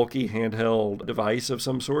of a bulky handheld device of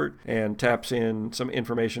some sort and taps in some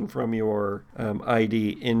information from your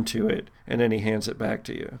ID into it, and then he hands it back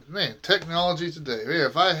to you. Man, technology today. Man,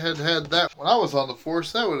 if I had that when I was on the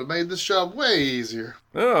force, that would have made this job way easier.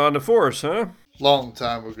 Oh, on the force, huh? Long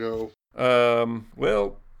time ago.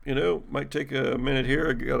 Well, might take a minute here.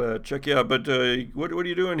 I gotta check you out. But what are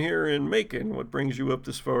you doing here in Macon? What brings you up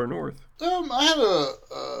this far north? I had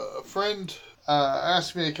a friend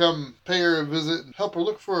ask me to come pay her a visit and help her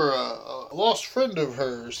look for a lost friend of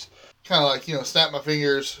hers. Kind of like, snap my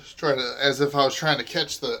fingers, as if I was trying to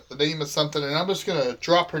catch the name of something. And I'm just gonna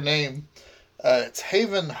drop her name. It's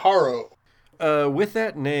Haven Harrow. With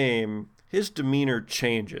that name, his demeanor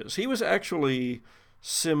changes. He was actually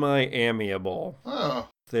semi-amiable. Oh.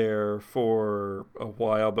 there for a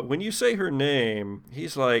while, but when you say her name,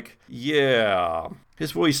 he's like, yeah.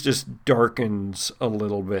 His voice just darkens a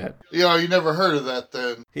little bit. Yeah, you never heard of that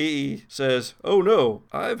then. He says, oh no,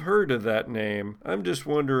 I've heard of that name. I'm just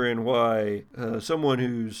wondering why someone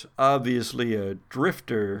who's obviously a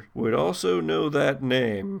drifter would also know that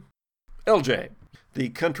name. LJ. The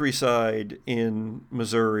countryside in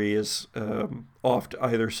Missouri is off to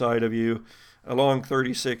either side of you. Along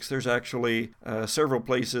 36, there's actually several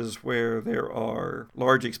places where there are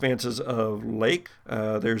large expanses of lake.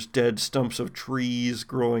 There's dead stumps of trees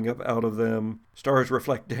growing up out of them. Stars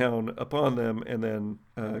reflect down upon them and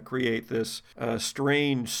then create this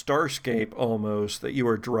strange starscape almost that you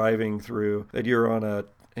are driving through, that you're on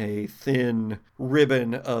a thin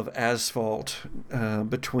ribbon of asphalt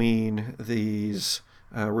between these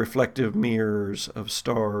reflective mirrors of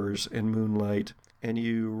stars and moonlight. And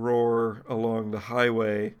you roar along the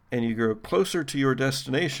highway, and you grow closer to your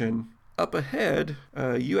destination. Up ahead,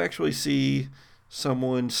 you actually see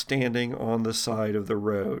someone standing on the side of the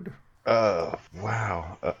road.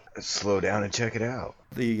 Wow. Slow down and check it out.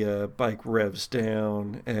 The bike revs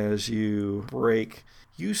down as you brake.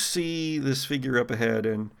 You see this figure up ahead,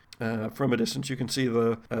 and from a distance, you can see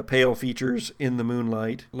the pale features in the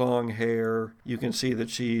moonlight, long hair. You can see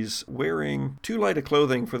that she's wearing too light a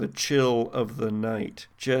clothing for the chill of the night.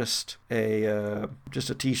 Just a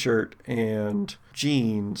t-shirt and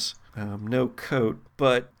jeans, no coat.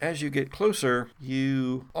 But as you get closer,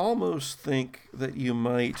 you almost think that you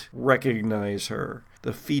might recognize her.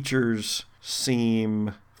 The features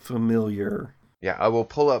seem familiar. Yeah, I will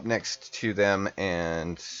pull up next to them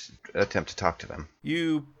and attempt to talk to them.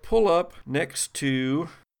 You pull up next to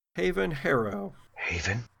Haven Harrow.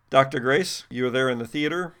 Haven? Dr. Grace, you are there in the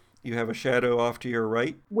theater. You have a shadow off to your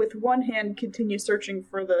right. With one hand, continue searching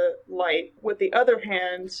for the light. With the other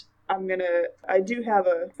hand, I do have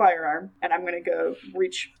a firearm, and I'm gonna go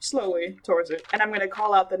reach slowly towards it, and I'm gonna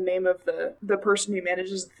call out the name of the person who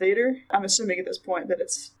manages the theater. I'm assuming at this point that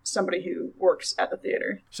it's somebody who works at the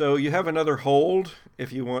theater. So you have another hold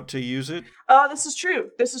if you want to use it. Oh, this is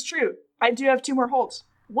true. I do have 2 more holds.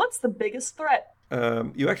 What's the biggest threat?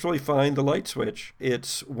 You actually find the light switch.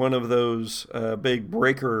 It's one of those big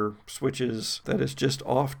breaker switches that is just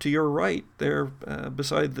off to your right there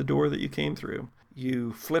beside the door that you came through.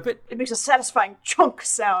 You flip it. It makes a satisfying chunk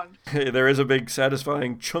sound. There is a big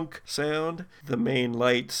satisfying chunk sound. The main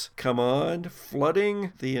lights come on,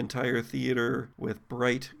 flooding the entire theater with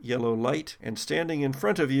bright yellow light. And standing in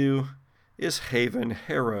front of you is Haven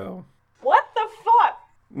Harrow. What the fuck?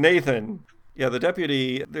 Nathan. Yeah, the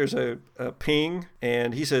deputy, there's a ping,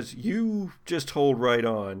 and he says, you just hold right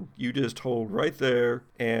on. You just hold right there.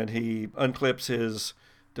 And he unclips his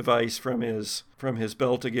device from his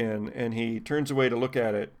belt again, and he turns away to look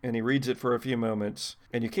at it, and he reads it for a few moments,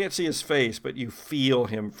 and you can't see his face, but you feel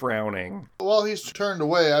him frowning. While he's turned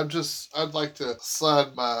away, I'd like to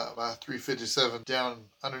slide my 357 down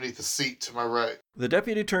underneath the seat to my right. The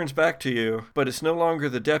deputy turns back to you, but it's no longer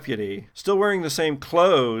the deputy, still wearing the same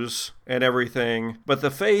clothes and everything, but the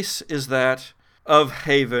face is that of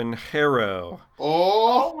Haven Harrow.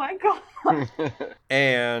 Oh my god.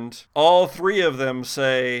 And all 3 of them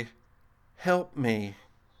say, help me.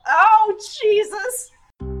 Oh, Jesus.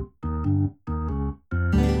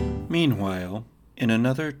 Meanwhile, in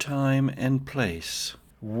another time and place,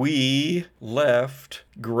 we left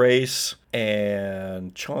Grace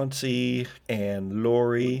and Chauncey and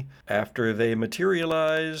Lori after they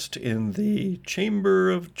materialized in the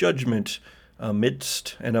Chamber of Judgment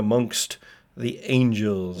amidst and amongst the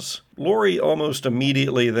angels. Lori almost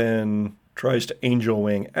immediately then tries to angel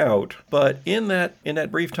wing out, but in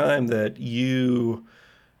that brief time that you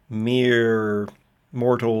mere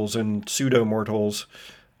mortals and pseudo-mortals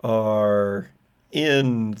are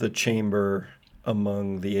in the chamber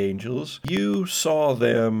among the angels, you saw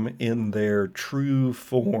them in their true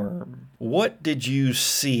form. What did you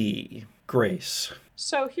see, Grace?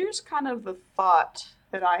 So here's kind of the thought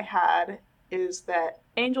that I had, is that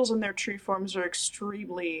angels in their true forms are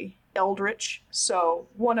extremely eldritch. So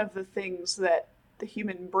one of the things that the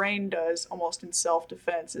human brain does almost in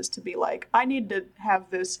self-defense is to be like, I need to have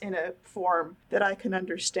this in a form that I can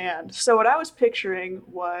understand. So what I was picturing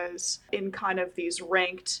was in kind of these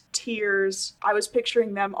ranked tiers. I was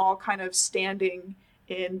picturing them all kind of standing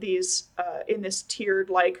in these in this tiered,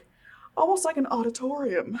 like almost like an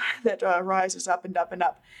auditorium that rises up and up and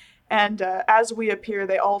up. And as we appear,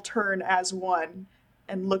 they all turn as one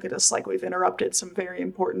and look at us like we've interrupted some very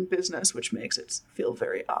important business, which makes it feel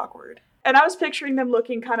very awkward. And I was picturing them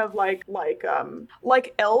looking kind of like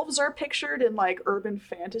elves are pictured in like urban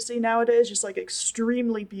fantasy nowadays, just like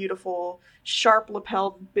extremely beautiful, sharp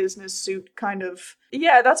lapelled business suit kind of.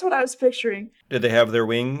 Yeah, that's what I was picturing. Did they have their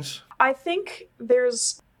wings? I think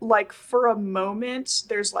there's like for a moment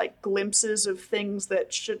there's like glimpses of things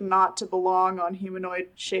that should not to belong on humanoid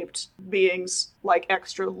shaped beings, like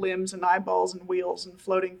extra limbs and eyeballs and wheels and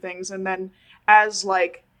floating things, and then as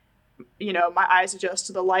like, you know, my eyes adjust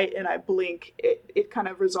to the light and I blink, it kind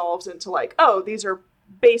of resolves into like, oh, these are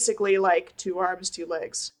basically like 2 arms, 2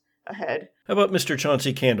 legs ahead. How about Mr.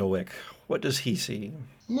 Chauncey Candlewick? What does he see?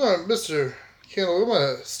 No, Mr. Candle, I'm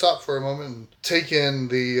going to stop for a moment and take in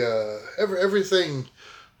the everything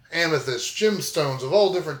amethyst, gemstones of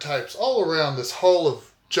all different types, all around this Hall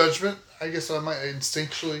of Judgment. I guess I might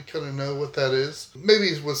instinctually kind of know what that is.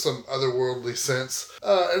 Maybe with some otherworldly sense.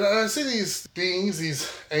 And I see these beings,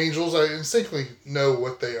 these angels, I instinctively know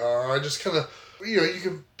what they are. I just kind of, you know, you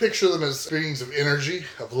can picture them as beings of energy,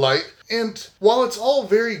 of light. And while it's all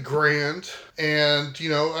very grand, and, you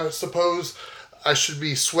know, I suppose I should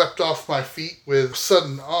be swept off my feet with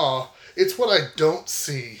sudden awe, it's what I don't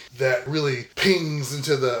see that really pings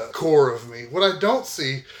into the core of me. What I don't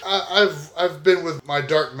see, I've been with my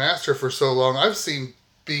Dark Master for so long. I've seen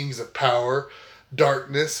beings of power,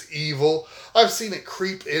 darkness, evil. I've seen it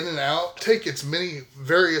creep in and out, take its many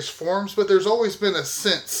various forms, but there's always been a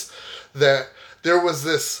sense that there was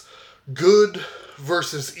this good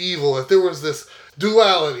versus evil, that there was this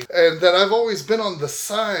duality, and that I've always been on the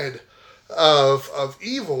side of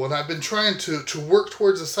evil, and I've been trying to work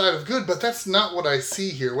towards the side of good, but that's not what I see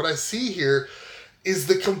here. What I see here is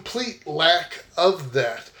the complete lack of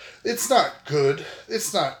that. It's not good.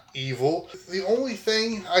 It's not evil. The only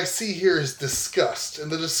thing I see here is disgust, and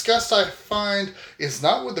the disgust I find is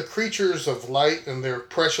not with the creatures of light and their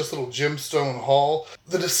precious little gemstone hall.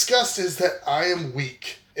 The disgust is that I am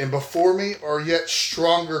weak, and before me are yet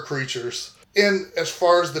stronger creatures. And as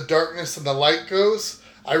far as the darkness and the light goes,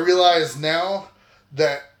 I realize now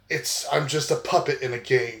that I'm just a puppet in a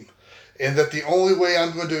game, and that the only way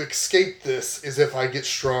I'm going to escape this is if I get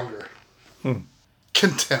stronger.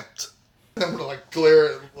 Contempt. I'm going to like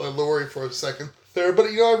glare at Laurie for a second there,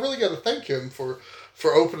 but you know, I really got to thank him for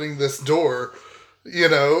opening this door, you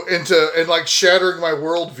know, and like shattering my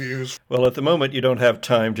worldviews. Well, at the moment you don't have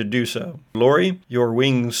time to do so. Laurie, your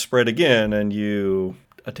wings spread again, and you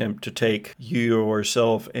attempt to take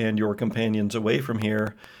yourself and your companions away from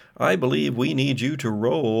here. I believe we need you to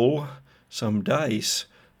roll some dice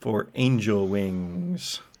for angel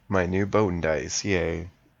wings. My new bone dice, yay.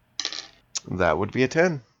 That would be a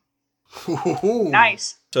 10.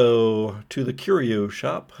 Nice. So, to the curio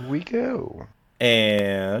shop we go.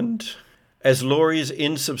 And as Laurie's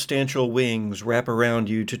insubstantial wings wrap around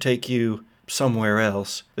you to take you somewhere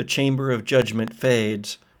else, the chamber of judgment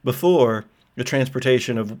fades. Before, the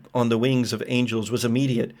transportation on the wings of angels was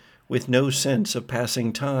immediate, with no sense of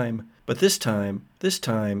passing time. But this time,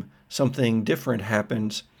 something different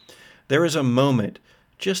happens. There is a moment,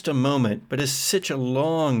 just a moment, but it's such a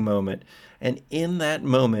long moment. And in that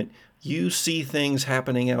moment, you see things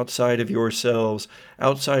happening outside of yourselves,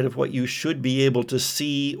 outside of what you should be able to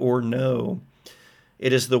see or know.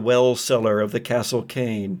 It is the well cellar of the Castle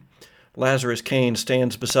Kane. Lazarus Kane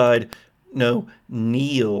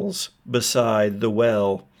kneels beside the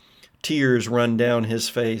well. Tears run down his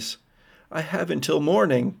face. "I have until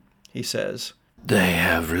morning," he says. "They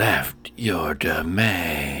have left your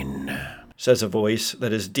domain," says a voice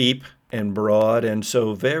that is deep and broad and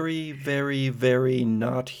so very, very, very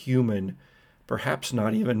not human, perhaps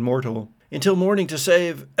not even mortal. "Until morning to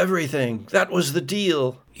save everything. That was the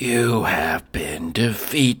deal." "You have been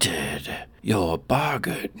defeated. Your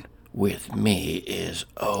bargain with me is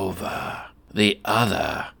over. The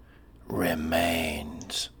other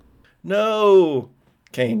remains." "No!"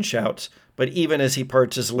 Kane shouts, but even as he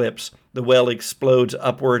parts his lips, the well explodes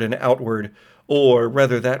upward and outward, or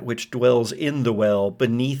rather that which dwells in the well,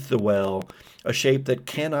 beneath the well, a shape that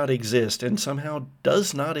cannot exist and somehow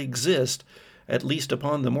does not exist, at least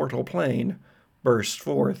upon the mortal plane, bursts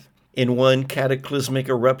forth. In one cataclysmic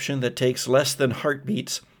eruption that takes less than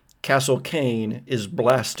heartbeats, Castle Kane is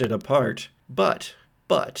blasted apart. But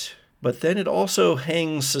then it also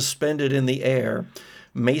hangs suspended in the air.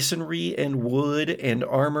 Masonry and wood and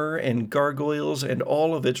armor and gargoyles and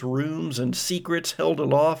all of its rooms and secrets held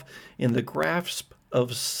aloft in the grasp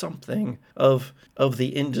of something, of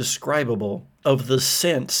the indescribable, of the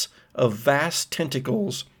sense of vast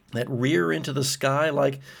tentacles that rear into the sky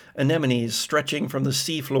like anemones stretching from the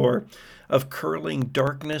seafloor, of curling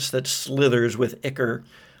darkness that slithers with ichor,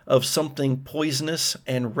 of something poisonous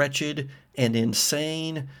and wretched and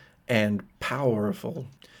insane and powerful.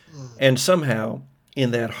 And somehow,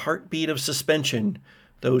 in that heartbeat of suspension,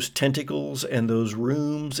 those tentacles and those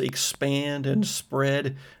rooms expand and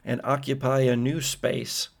spread and occupy a new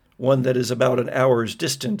space, one that is about an hour's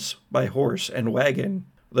distance by horse and wagon,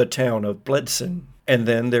 the town of Bledson. And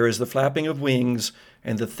then there is the flapping of wings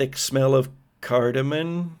and the thick smell of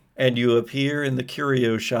cardamom, and you appear in the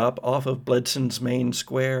curio shop off of Bledson's main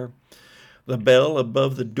square. The bell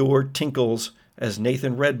above the door tinkles as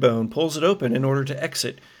Nathan Redbone pulls it open in order to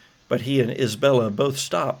exit, but he and Isabella both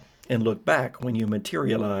stop and look back when you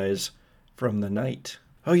materialize from the night.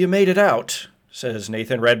 "Oh, you made it out," says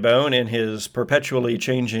Nathan Redbone in his perpetually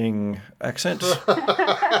changing accent.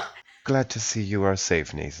 Glad to see you are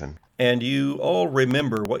safe, Nathan. And you all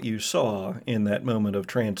remember what you saw in that moment of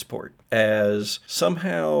transport, as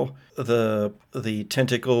somehow the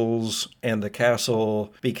tentacles and the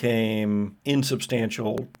castle became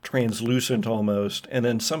insubstantial, translucent almost, and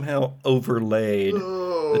then somehow overlaid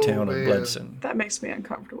the town of Bledson. That makes me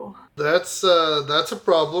uncomfortable. That's a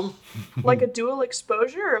problem. Like a dual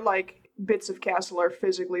exposure, or like bits of castle are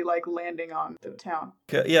physically like landing on the town?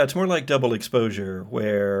 Yeah, it's more like double exposure,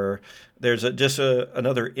 where there's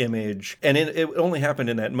another image, and it only happened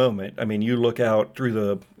in that moment. I mean, you look out through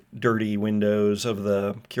the dirty windows of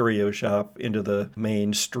the curio shop into the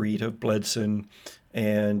main street of Bledson,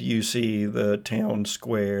 and you see the town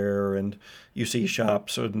square, and you see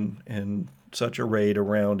shops and such arrayed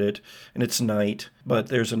around it, and it's night, but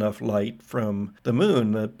there's enough light from the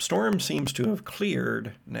moon. The storm seems to have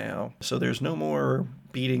cleared now, so there's no more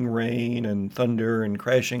beating rain and thunder and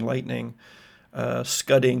crashing lightning,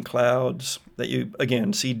 scudding clouds that you,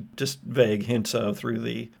 again, see just vague hints of through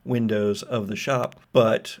the windows of the shop,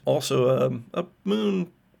 but also a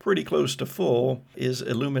moon pretty close to full is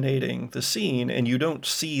illuminating the scene, and you don't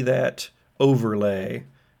see that overlay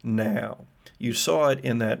now. You saw it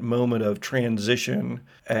in that moment of transition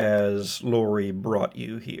as Lori brought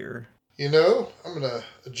you here. You know, I'm going to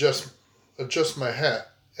adjust my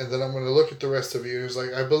hat, and then I'm going to look at the rest of you. And it's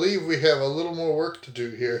like, I believe we have a little more work to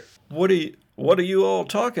do here. What are you all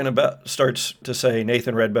talking about? Starts to say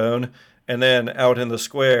Nathan Redbone, and then out in the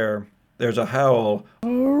square, there's a howl.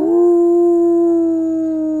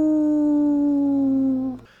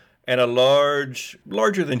 And a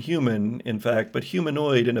larger than human, in fact, but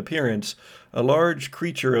humanoid in appearance, a large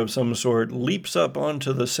creature of some sort leaps up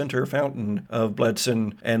onto the center fountain of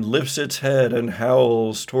Bledson and lifts its head and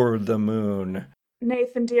howls toward the moon.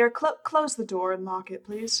 Nathan, dear, close the door and lock it,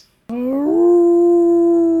 please.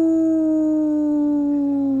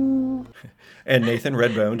 And Nathan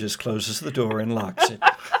Redbone just closes the door and locks it.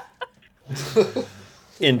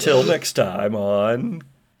 Until next time on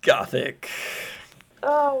Gothic.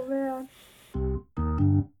 Oh, man.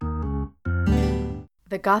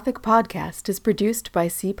 The Gothic Podcast is produced by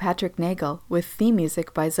C. Patrick Nagel, with theme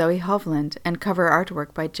music by Zoe Hovland and cover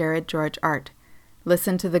artwork by Jared George Art.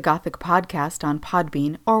 Listen to the Gothic Podcast on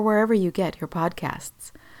Podbean or wherever you get your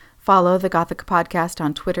podcasts. Follow the Gothic Podcast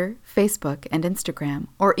on Twitter, Facebook, and Instagram,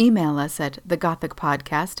 or email us at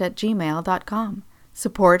thegothicpodcast@gmail.com.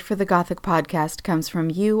 Support for the Gothic Podcast comes from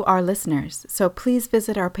you, our listeners, so please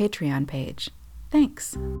visit our Patreon page.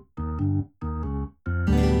 Thanks.